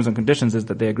in the terms and conditions is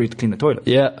that they agreed to clean the toilet.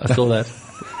 Yeah, I saw that.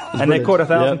 And they caught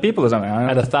 1,000 people or something.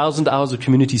 And 1,000 hours of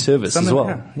community service as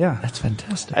well. Yeah. That's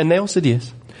fantastic. And they all said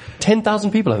yes.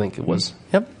 10,000 people, I think it was.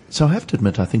 Yep. So I have to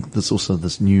admit, I think there's also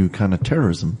this new kind of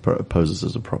terrorism poses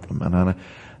as a problem.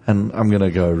 And I'm going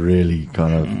to go really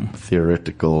kind of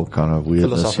theoretical, kind of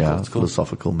weirdness,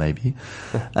 philosophical maybe.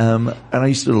 And I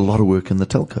used to do a lot of work in the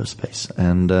telco space.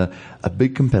 And a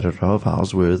big competitor of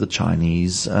ours were the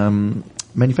Chinese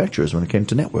manufacturers when it came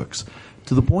to networks.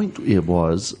 To the point it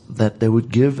was that they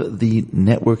would give the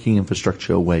networking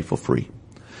infrastructure away for free.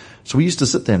 So we used to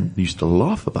sit there and we used to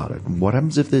laugh about it. What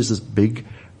happens if there's this big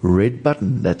red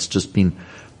button that's just been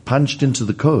punched into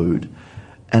the code?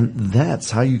 And that's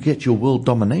how you get your world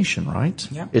domination, right?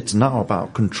 Yeah. It's now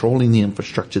about controlling the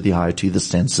infrastructure, the IoT, the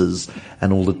sensors,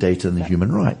 and all the data and the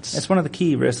human rights. It's one of the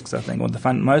key risks, I think, or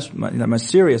the most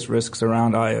serious risks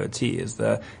around IoT is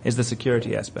the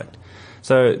security aspect.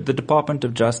 So the Department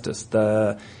of Justice,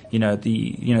 the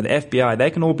FBI, they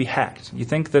can all be hacked. You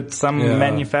think that some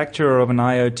manufacturer of an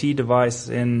IoT device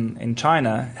in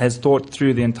China has thought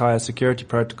through the entire security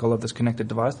protocol of this connected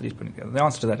device that he's putting together? The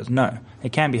answer to that is no.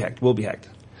 It can be hacked, will be hacked.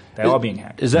 They are being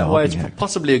hacked. Is that why it's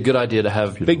possibly a good idea to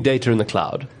have big data in the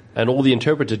cloud and all the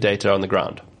interpreted data on the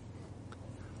ground?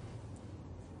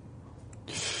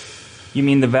 You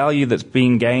mean the value that's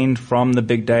being gained from the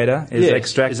big data is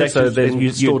extracted, so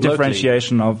there's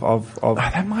differentiation of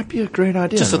that might be a great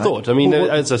idea. Just a thought. I mean,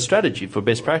 as a strategy for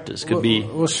best practice could be.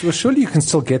 Well, surely you can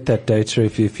still get that data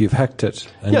if you've hacked it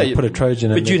and you put a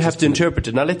Trojan in it. But you'd have to interpret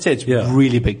it. Now, let's say it's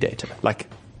really big data, like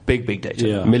big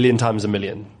data, a million times a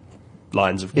million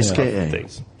lines of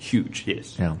things. Huge,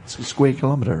 yes. Yeah, it's a square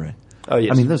kilometer array. Oh,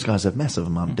 yes. I mean, those guys have massive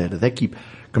amount of data. They keep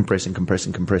compressing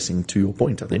to your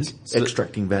point, I think.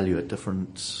 Extracting value at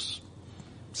different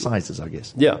sizes, I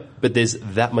guess. Yeah, but there's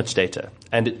that much data.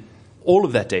 And all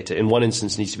of that data in one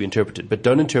instance needs to be interpreted, but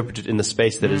don't interpret it in the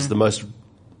space that is the most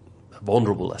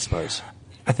vulnerable, I suppose.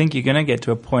 I think you're going to get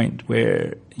to a point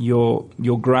where your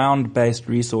ground-based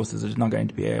resources are not going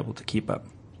to be able to keep up.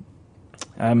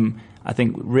 I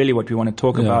think really what we want to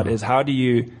talk about is how do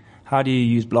you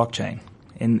use blockchain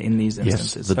in these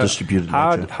instances? Yes, the distributed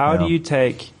nature. How do you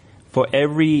take for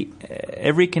every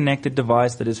connected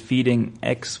device that is feeding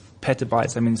X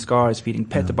petabytes? I mean, SCAR is feeding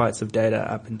petabytes of data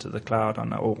up into the cloud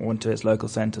or into its local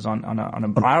centers on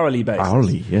an hourly basis.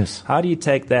 Hourly, yes. How do you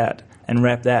take that and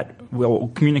wrap that, or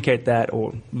communicate that,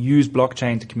 or use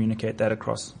blockchain to communicate that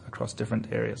across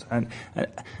different areas? And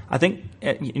I think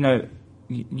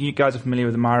you guys are familiar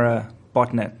with the Mara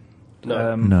botnet.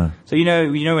 No. So you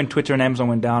know when Twitter and Amazon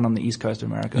went down on the east coast of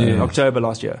America in October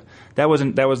last year, that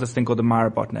was this thing called the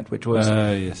Mara botnet, which was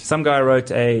some guy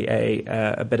wrote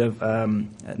a bit of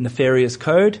nefarious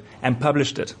code and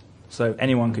published it, so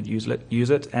anyone could use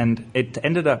it, and it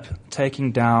ended up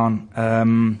taking down,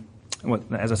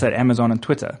 as I said, Amazon and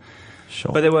Twitter.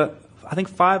 Sure. But there were, I think,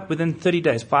 within 30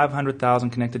 days, 500,000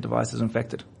 connected devices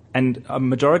infected. And a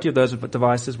majority of those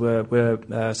devices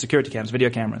were security cameras, video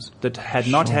cameras, that had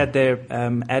not had their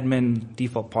admin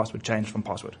default password changed from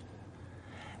password.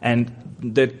 And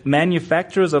the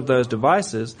manufacturers of those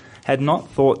devices had not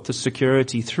thought the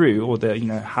security through, or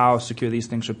how secure these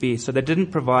things should be. So they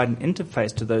didn't provide an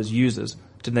interface to those users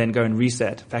to then go and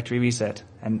factory reset,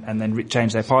 and then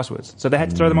change their passwords. So they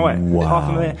had to throw them away.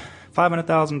 Wow.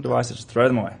 500,000 devices, throw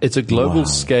them away. It's a global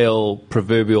scale,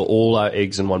 proverbial, all our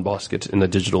eggs in one basket in the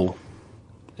digital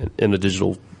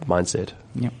mindset.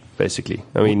 Yeah. Basically.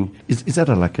 I mean, is that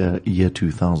like a year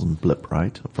 2000 blip,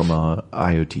 right? From a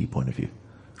IoT point of view.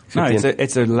 No,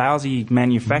 it's a lousy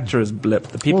manufacturer's blip.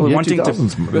 The people Well, wanting year to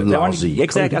 2000's lousy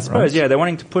exactly. I coding, suppose, right? yeah, they're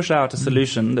wanting to push out a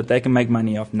solution that they can make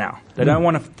money off now. They don't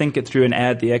want to think it through and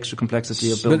add the extra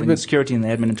complexity of building but security and the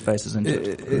admin interfaces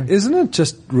into it. Isn't it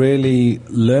just really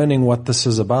learning what this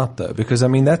is about, though? Because, I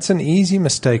mean, that's an easy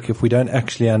mistake if we don't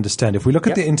actually understand. If we look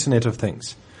at the Internet of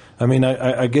Things, I mean,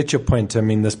 I get your point. I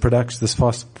mean, this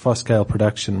fast-scale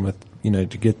production with,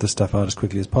 to get this stuff out as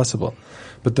quickly as possible.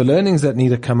 But the learnings that need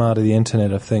to come out of the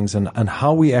Internet of Things and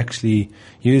how we actually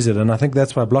use it, and I think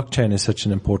that's why blockchain is such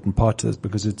an important part of this,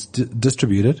 because it's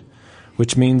distributed,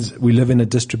 which means we live in a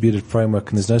distributed framework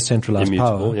and there's no centralized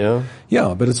Immutable, power. yeah.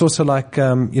 Yeah, but it's also like,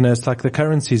 it's like the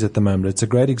currencies at the moment. It's a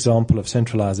great example of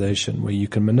centralization where you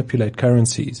can manipulate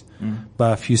currencies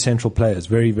by a few central players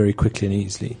very, very quickly and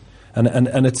easily. And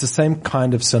it's the same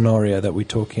kind of scenario that we're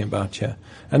talking about here.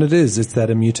 And it's that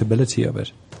immutability of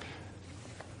it.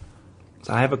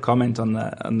 So I have a comment on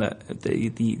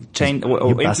the chain or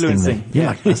You're busting influencing. them. You're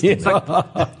like busting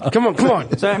them. Come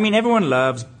on. So I mean, everyone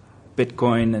loves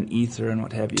Bitcoin and Ether and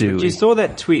what have you. Do But we? you saw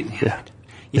that tweet. Yeah.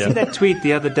 You see that tweet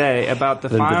the other day about the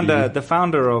Unbelievable.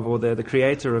 founder of, or the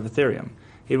creator of Ethereum.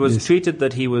 It was tweeted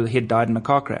that he had died in a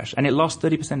car crash, and it lost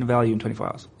 30% of value in 24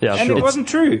 hours. Yeah, and sure. it wasn't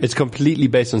true. It's completely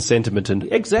based on sentiment, and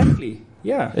Exactly.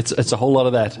 Yeah. it's a whole lot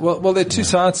of that. Well, there are two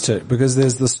sides to it, because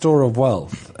there's the store of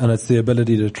wealth, and it's the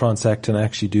ability to transact and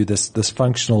actually do this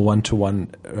functional one-to-one,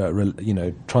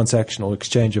 transactional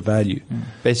exchange of value.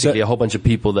 Basically, a whole bunch of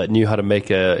people that knew how to make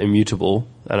a immutable,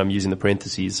 and I'm using the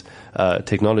parentheses,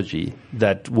 technology,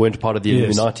 that weren't part of the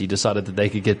Illuminati decided that they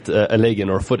could get a leg in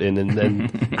or a foot in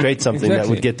and create something that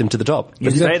Exactly. would get them to the top.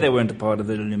 You say they weren't a part of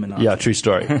the Illuminati. Yeah, true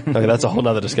story. Okay, that's a whole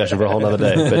other discussion for a whole other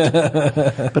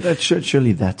day. But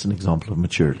surely that's an example of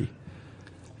maturity.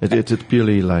 It's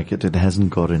purely like it hasn't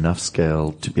got enough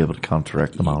scale to be able to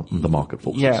counteract the market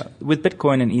forces. Yeah, with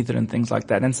Bitcoin and Ether and things like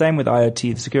that, and same with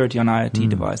IoT, the security on IoT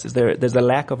devices. There's a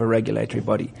lack of a regulatory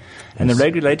body, and the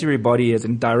regulatory body is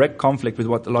in direct conflict with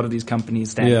what a lot of these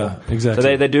companies stand Yeah, for. exactly.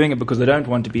 So they're doing it because they don't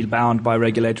want to be bound by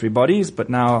regulatory bodies, but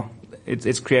now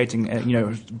it's creating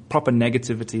proper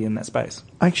negativity in that space.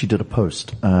 I actually did a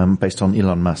post based on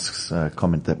Elon Musk's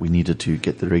comment that we needed to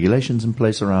get the regulations in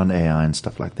place around AI and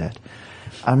stuff like that.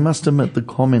 I must admit the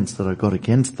comments that I got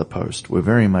against the post were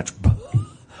very much,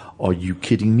 are you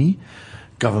kidding me?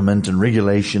 Government and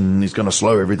regulation is going to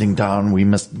slow everything down. We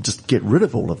must just get rid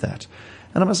of all of that.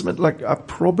 And I must admit, I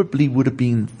probably would have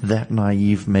been that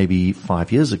naive maybe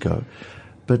 5 years ago.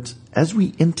 But as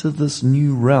we enter this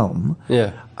new realm,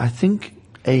 I think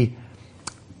a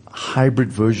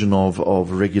hybrid version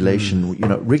of regulation,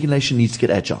 regulation needs to get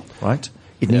agile, right?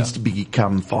 It needs to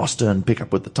become faster and pick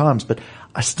up with the times, but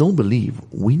I still believe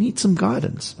we need some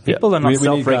guidance. People are not We need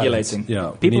self-regulating. guidance. Yeah,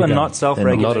 we People need are not guidance.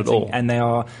 self-regulating, Not at all.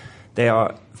 and they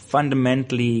are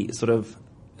fundamentally sort of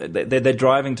they're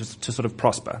driving to sort of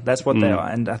prosper. That's what they are,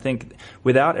 and I think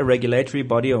without a regulatory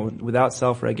body or without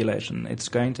self-regulation, it's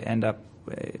going to end up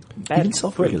bad. Even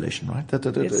self-regulation, right? It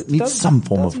It needs doesn't- some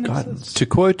form of doesn't guidance. exist. To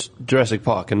quote Jurassic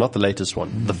Park, and not the latest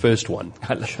one, the first one.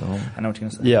 I know what you're going to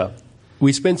say. Yeah.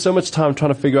 We spent so much time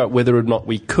trying to figure out whether or not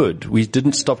we could. We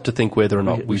didn't stop to think whether or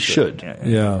not we should.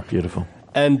 Yeah. Beautiful.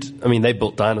 And, I mean, they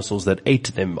built dinosaurs that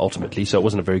ate them ultimately, so it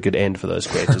wasn't a very good end for those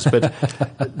creators. But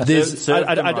Served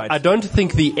them right. I don't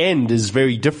think the end is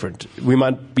very different. We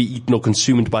might be eaten or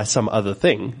consumed by some other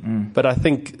thing, but I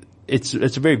think it's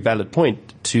a very valid point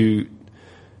to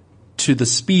the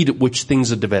speed at which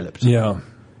things are developed. Yeah.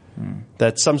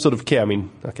 That some sort of care, I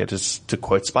mean, okay, just to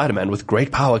quote Spider-Man, with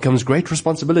great power comes great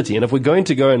responsibility. And if we're going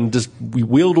to go and we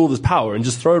wield all this power and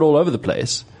just throw it all over the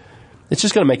place, it's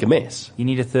just going to make a mess. You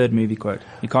need a third movie quote.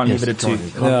 You can't leave it at 2. You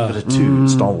can't leave it at 2.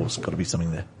 Star Wars got to be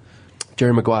something there.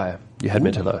 Jerry Maguire, you had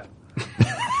meant hello.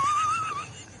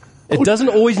 It doesn't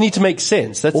always need to make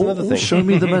sense. That's another thing. Show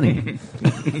me the money.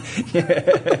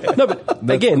 No, but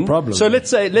again, problem. so let's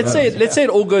say it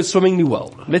all goes swimmingly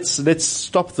well. Let's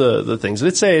stop the things.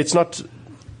 Let's say it's not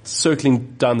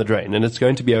circling down the drain and it's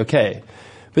going to be okay.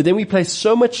 But then we place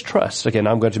so much trust. Again,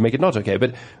 I'm going to make it not okay,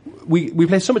 but we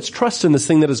place so much trust in this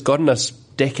thing that has gotten us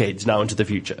decades now into the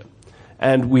future.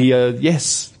 And we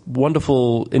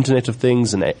wonderful Internet of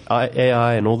Things and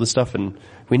AI and all this stuff, and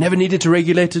we never needed to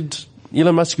regulate it.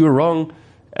 Elon Musk, you were wrong.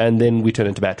 And then we turn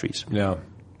into batteries. Yeah.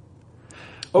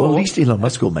 Well, at least Elon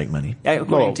Musk will make money.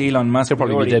 According to Elon Musk, he'll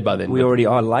probably be dead by then, We but- already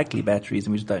are likely batteries,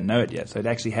 and we just don't know it yet. So it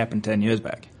actually happened 10 years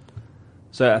back.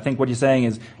 So I think what you're saying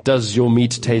is, Does your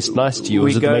meat taste nice to you, or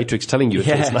is it the Matrix telling you it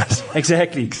tastes nice?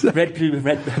 Exactly. Red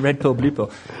pill, blue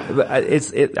pill. But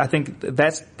I think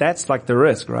that's like the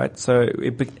risk, right? So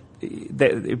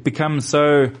it becomes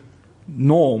so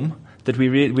norm that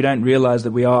we don't realize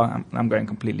that we are. I'm going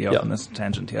completely off on this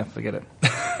tangent here. Forget it.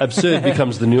 Absurd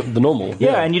becomes the normal.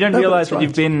 Yeah, and you don't realize that right.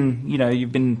 you've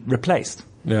been replaced.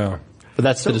 Yeah. But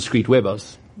that's the discrete web,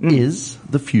 Oz. Is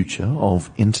the future of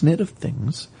Internet of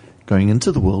Things going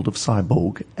into the world of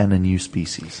cyborg and a new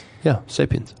species? Yeah,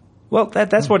 sapiens. Well,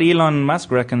 that's what Elon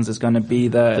Musk reckons is going to be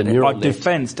The neural our net.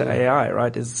 defense to AI,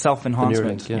 right? Is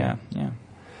self-enhancement. The Neuralink, Yeah.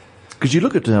 Because you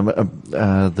look at the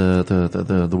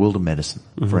world of medicine,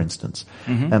 for instance,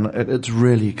 and it's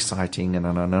really exciting. And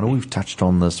I know we've touched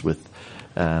on this with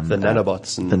The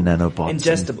nanobots and the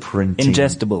nanobots, and printing,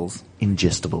 ingestibles. the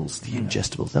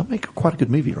ingestibles. That'll make quite a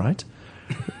good movie, right?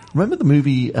 Remember the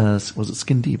movie? Was it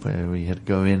Skin Deep, where we had to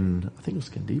go in? I think it was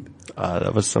Skin Deep.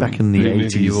 that was some Back in the movie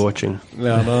 80s. you were watching.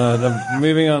 No,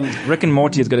 moving on. Rick and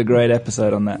Morty has got a great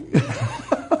episode on that.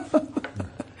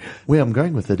 Where I'm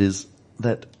going with it is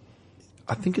that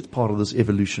I think it's part of this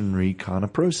evolutionary kind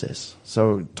of process.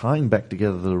 So tying back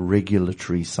together the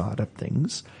regulatory side of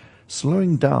things,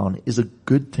 slowing down is a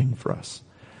good thing for us.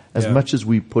 As much as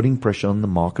we're putting pressure on the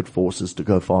market forces to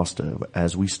go faster,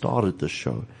 as we started this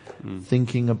show,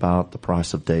 thinking about the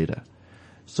price of data.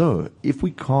 So if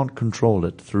we can't control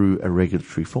it through a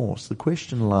regulatory force, the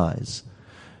question lies,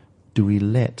 do we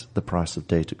let the price of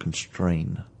data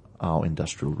constrain our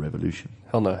industrial revolution?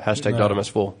 Hell no. Hashtag data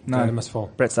must fall. Data must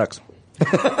fall. Brett sucks.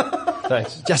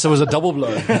 Thanks. Yes, it was a double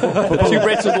blow. 2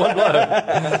 Bretts with 1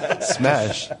 blow.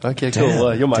 Smash. Okay,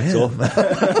 cool. Your mic's off.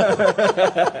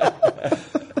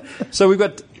 So we've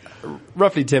got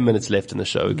roughly 10 minutes left in the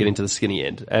show, getting to the skinny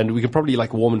end, and we can probably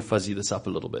warm and fuzzy this up a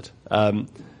little bit.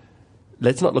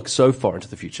 Let's not look so far into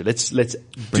the future. Let's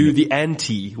do the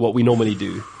anti what we normally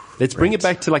do. Let's bring it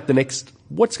back to the next,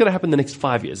 what's going to happen in the next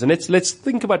 5 years? And let's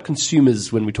think about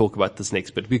consumers when we talk about this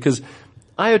next bit, because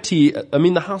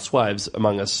IoT, the housewives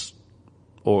among us,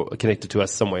 or connected to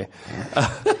us somewhere.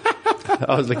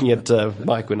 I was looking at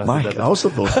Mike when I said Mike, that. I also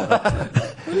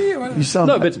thought you sound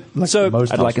Most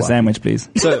I'd like a sandwich, please.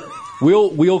 So we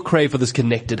all crave for this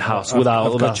connected house with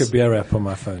I've got your beer app on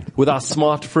my phone. with our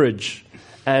smart fridge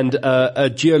and a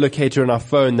geolocator in our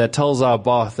phone that tells our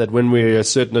bath that when we're a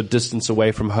certain distance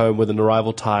away from home with an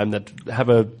arrival time, that have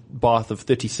a bath of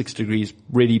 36 degrees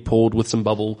ready poured with some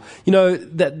bubble.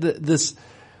 This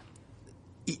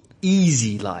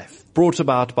easy life brought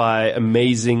about by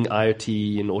amazing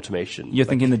IoT and automation. You're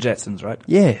thinking the Jetsons, right?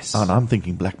 Yes. And I'm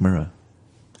thinking Black Mirror.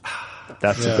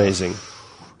 That's amazing.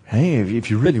 Hey, if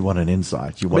you really want an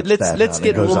insight, you watch But that. let's and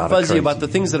get it goes warm out fuzzy crazy. about the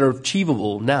things that are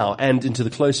achievable now and into the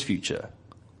close future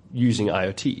using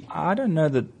IoT. I don't know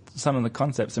that some of the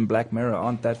concepts in Black Mirror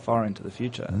aren't that far into the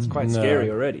future. It's quite scary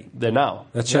already. They're now.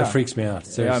 That show Yeah. freaks me out.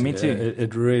 Yeah, me Seriously. too.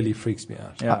 It really freaks me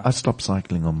out. Yeah. I stopped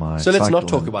cycling on my. So let's cycle not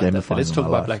talk and about that. gamifying Let's my talk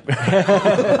about life. Black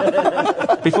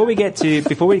Mirror. Before we get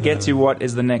to what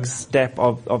is the next step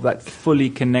of that fully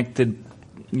connected,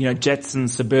 Jetson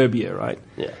suburbia, right?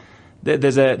 Yeah.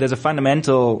 There's a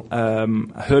fundamental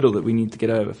hurdle that we need to get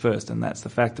over first, and that's the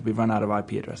fact that we've run out of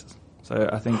IP addresses. So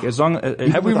I think as long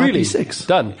Have we with really IP6?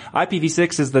 done?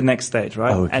 IPv6 is the next stage,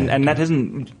 right? Oh, okay, and that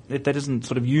isn't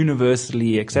sort of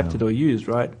universally accepted or used,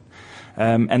 right?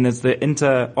 And there's the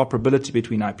interoperability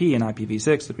between IP and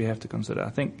IPv6 that we have to consider. I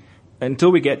think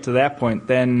until we get to that point,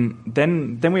 then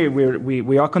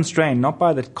we are constrained not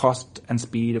by the cost and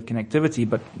speed of connectivity,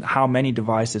 but how many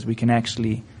devices we can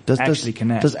actually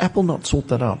connect. Does Apple not sort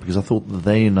that out? Because I thought that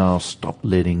they now stopped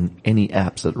letting any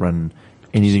apps that run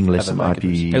anything less Have than a MAC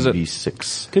address.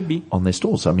 IPv6 Could be. on their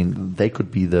stores. I mean, they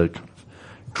could be the kind of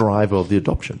driver of the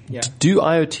adoption. Yeah. Do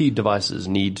IoT devices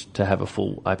need to have a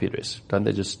full IP address? Don't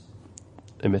they just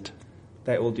emit?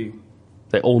 They all do.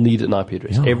 They all need an IP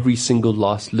address. Yeah. Every single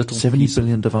last little 70 piece of-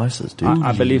 billion devices, dude.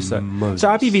 I believe so. Moses. So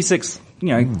IPv6,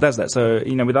 does that. So, with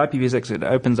IPv6, it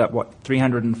opens up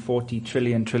 340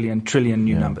 trillion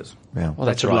new numbers. Yeah. Well, That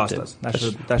that's should right. last then. us. That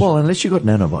That's- should. Well, unless you got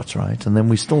nanobots, right? And then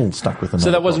we're still stuck with the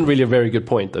So that wasn't nanobot. really a very good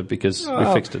point, though, because we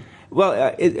fixed it.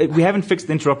 Well, we haven't fixed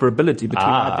interoperability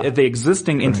between the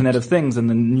existing Internet of Things and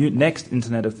the next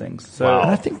Internet of Things. So,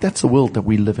 And I think that's the world that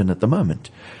we live in at the moment.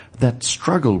 That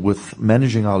struggle with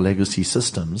managing our legacy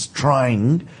systems,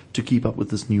 trying to keep up with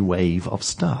this new wave of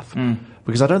stuff.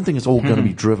 Because I don't think it's all going to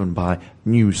be driven by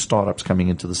new startups coming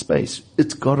into the space.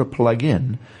 It's got to plug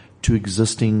in to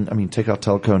existing, take our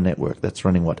telco network that's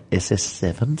running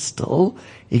SS7 still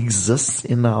exists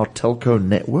in our telco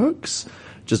networks.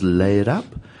 Just lay it up.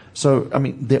 So,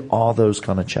 there are those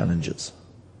kind of challenges.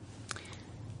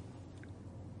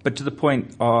 but to the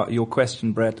point, your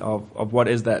question, Brett, of what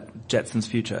is that Jetson's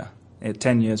future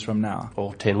 10 years from now?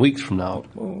 Or 10 weeks from now.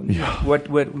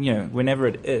 Whenever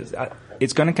it is,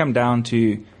 it's going to come down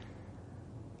to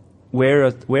where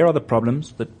are the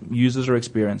problems that users are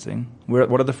experiencing?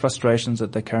 What are the frustrations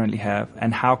that they currently have,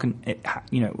 and how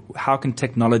can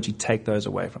technology take those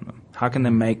away from them? How can they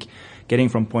make getting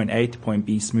from point A to point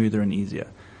B smoother and easier?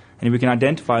 And if we can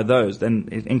identify those, then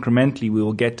incrementally we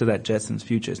will get to that Jetsons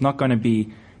future. It's not going to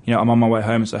be, I'm on my way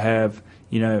home, so I have,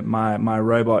 my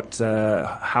robot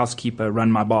housekeeper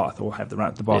run my bath, or have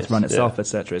the bath run itself,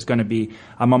 etc. It's going to be,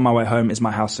 I'm on my way home. Is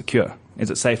my house secure? Is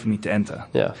it safe for me to enter?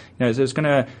 Yeah. So it's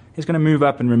going to move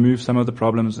up and remove some of the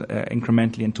problems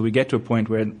incrementally until we get to a point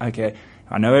where, okay,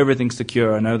 I know everything's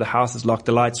secure. I know the house is locked.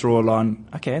 The lights are all on.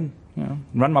 Okay,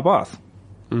 run my bath.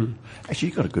 Actually,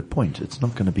 you got a good point. It's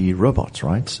not going to be robots,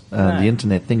 right? The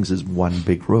Internet Things is one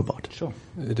big robot. Sure.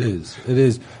 It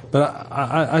is. But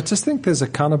I just think there's a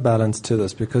counterbalance to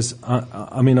this, because,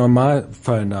 I mean, on my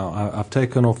phone now, I've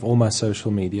taken off all my social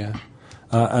media,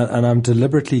 and I'm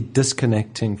deliberately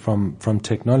disconnecting from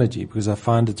technology because I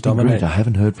find it's dominating. I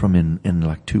haven't heard from in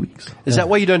like 2 weeks. Is that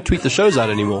why you don't tweet the shows out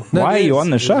anymore? No, why are you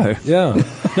on the show? Yeah.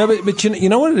 No, but you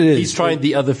know what it is? He's trying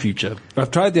the other future.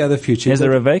 I've tried the other future. Is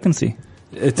there a vacancy?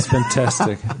 It's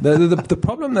fantastic. The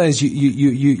problem though is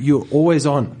you're always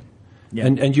on. Yeah.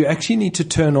 And you actually need to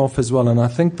turn off as well. And I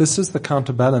think this is the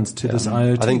counterbalance to this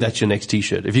IoT. I think that's your next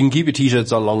T-shirt. If you can keep your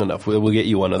T-shirts on long enough, we'll get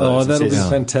you one of those. Oh, that'll be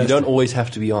fantastic. You don't always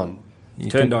have to be on.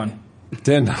 Turned on.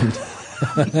 Turned on.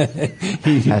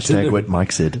 Hashtag what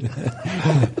Mike said.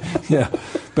 Yeah.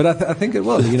 But I think it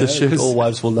will. The shirt all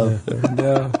wives will know.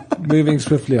 Yeah. Moving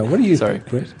swiftly on. What do you think,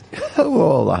 Brett?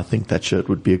 Well, I think that shirt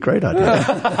would be a great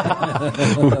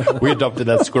idea. We adopted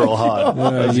that squirrel hard.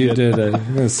 Oh, you did. I'm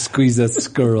going to squeeze that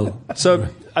squirrel. So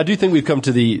I do think we've come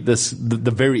to the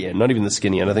very end, not even the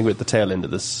skinny end. I think we're at the tail end of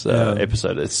this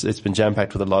episode. It's been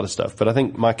jam-packed with a lot of stuff. But I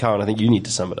think, Mike Cowan, I think you need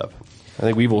to sum it up. I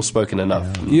think we've all spoken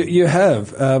enough. You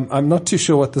have. I'm not too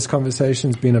sure what this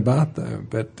conversation's been about, though.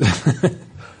 But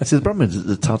See, the problem is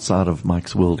it's outside of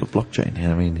Mike's world of blockchain.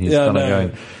 I mean, he's kind of going,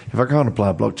 if I can't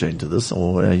apply blockchain to this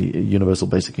or a universal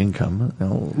basic income,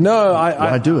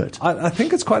 I do it. I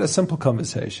think it's quite a simple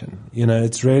conversation.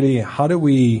 It's really how do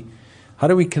we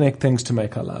connect things to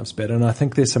make our lives better? And I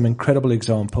think there's some incredible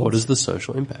examples. What is the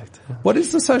social impact? What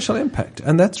is the social impact?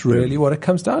 And that's really what it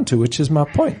comes down to, which is my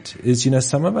point, is,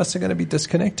 some of us are going to be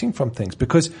disconnecting from things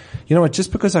because,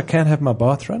 just because I can't have my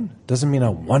bath run doesn't mean I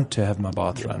want to have my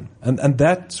bath run. And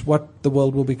that's what the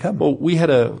world will become. Well, we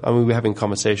were having a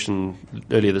conversation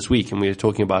earlier this week, and we were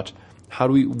talking about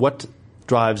what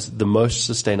drives the most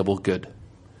sustainable good.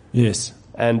 Yes.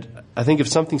 And I think if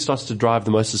something starts to drive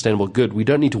the most sustainable good, we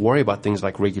don't need to worry about things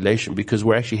like regulation because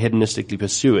we're actually hedonistically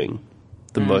pursuing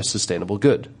the most sustainable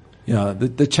good. Yeah,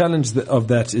 the challenge of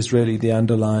that is really the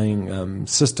underlying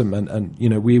system. And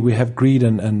we have greed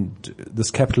and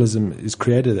this capitalism is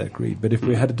created that greed. But if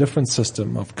we had a different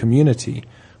system of community,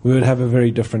 we would have a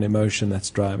very different emotion that's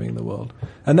driving the world.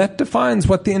 And that defines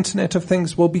what the Internet of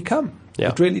Things will become. Yeah.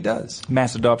 It really does.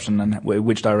 Mass adoption and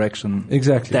which direction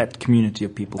exactly that community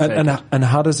of people take. And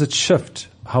how does it shift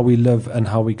how we live and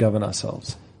how we govern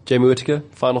ourselves? Jamie Whittaker,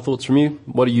 final thoughts from you.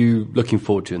 What are you looking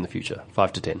forward to in the future,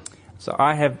 5 to 10? So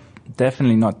I have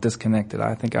definitely not disconnected.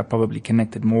 I think I probably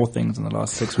connected more things in the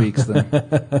last 6 weeks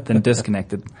than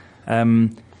disconnected.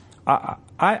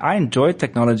 I enjoy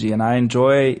technology and I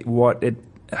enjoy what it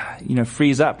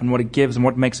frees up and what it gives and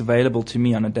what it makes available to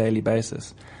me on a daily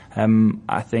basis.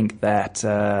 I think that,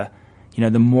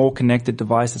 the more connected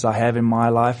devices I have in my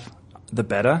life, the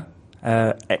better.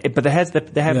 But they have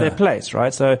their place,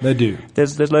 right? So they do.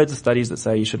 There's loads of studies that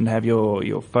say you shouldn't have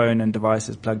your phone and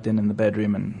devices plugged in the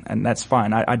bedroom, and that's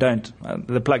fine. I don't.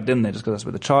 They're plugged in there just because that's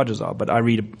where the chargers are. But I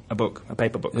read a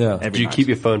paper book. Yeah. Every Do you night. keep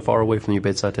your phone far away from your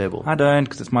bedside table? I don't,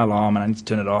 because it's my alarm and I need to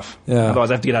turn it off. Yeah. Otherwise,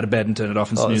 I have to get out of bed and turn it off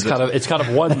and snooze it. It's kind of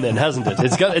one then, hasn't it?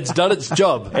 It's done its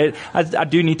job. I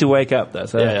do need to wake up though.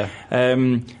 So,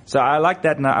 so I like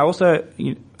that, and I also,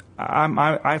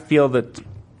 I feel that.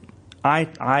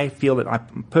 I feel that I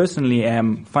personally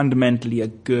am fundamentally a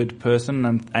good person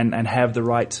and have the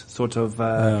right sort of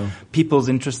people's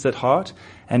interests at heart.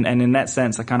 And in that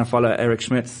sense, I kind of follow Eric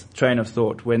Schmidt's train of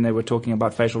thought when they were talking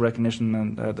about facial recognition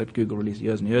and that Google released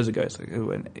years and years ago. So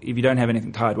if you don't have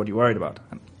anything to hide, what are you worried about?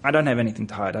 And I don't have anything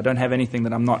to hide. I don't have anything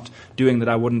that I'm not doing that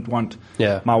I wouldn't want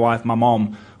my wife, my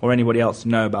mom, or anybody else to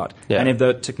know about. Yeah. And if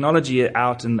the technology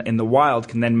out in the wild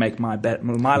can then make my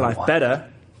life better,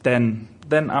 then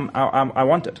I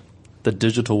want it. The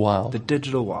digital wild. The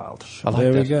digital wild. I like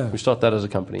there that. we go. We start that as a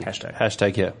company.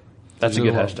 Hashtag here. That's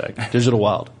Digital a good hashtag. Digital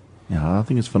wild. Yeah, I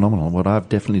think it's phenomenal. What I've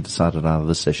definitely decided out of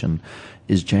this session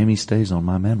is Jamie stays on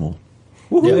my man wall.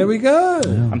 There we go.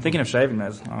 I'm thinking of shaving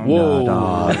those. Whoa.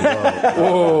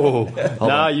 Whoa.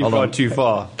 Now you've gone too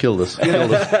far. Kill this.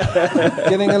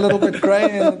 Getting a little bit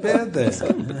grey in the beard there.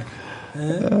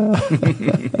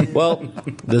 Well,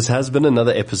 this has been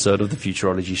another episode of the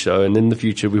Futurology Show, and in the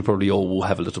future we probably all will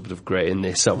have a little bit of grey in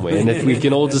there somewhere. And if we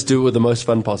can all just do it with the most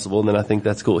fun possible, then I think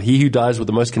that's cool. He who dies with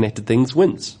the most connected things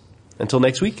wins. Until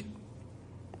next week,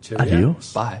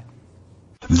 Adios. bye.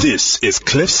 This is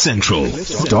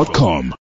CliffCentral.com.